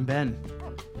Taken, I'm Ben.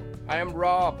 I am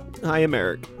Rob. I am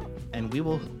Eric. And we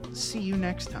will see you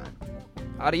next time.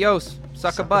 Adios.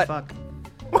 Suck a Suck butt. the fuck.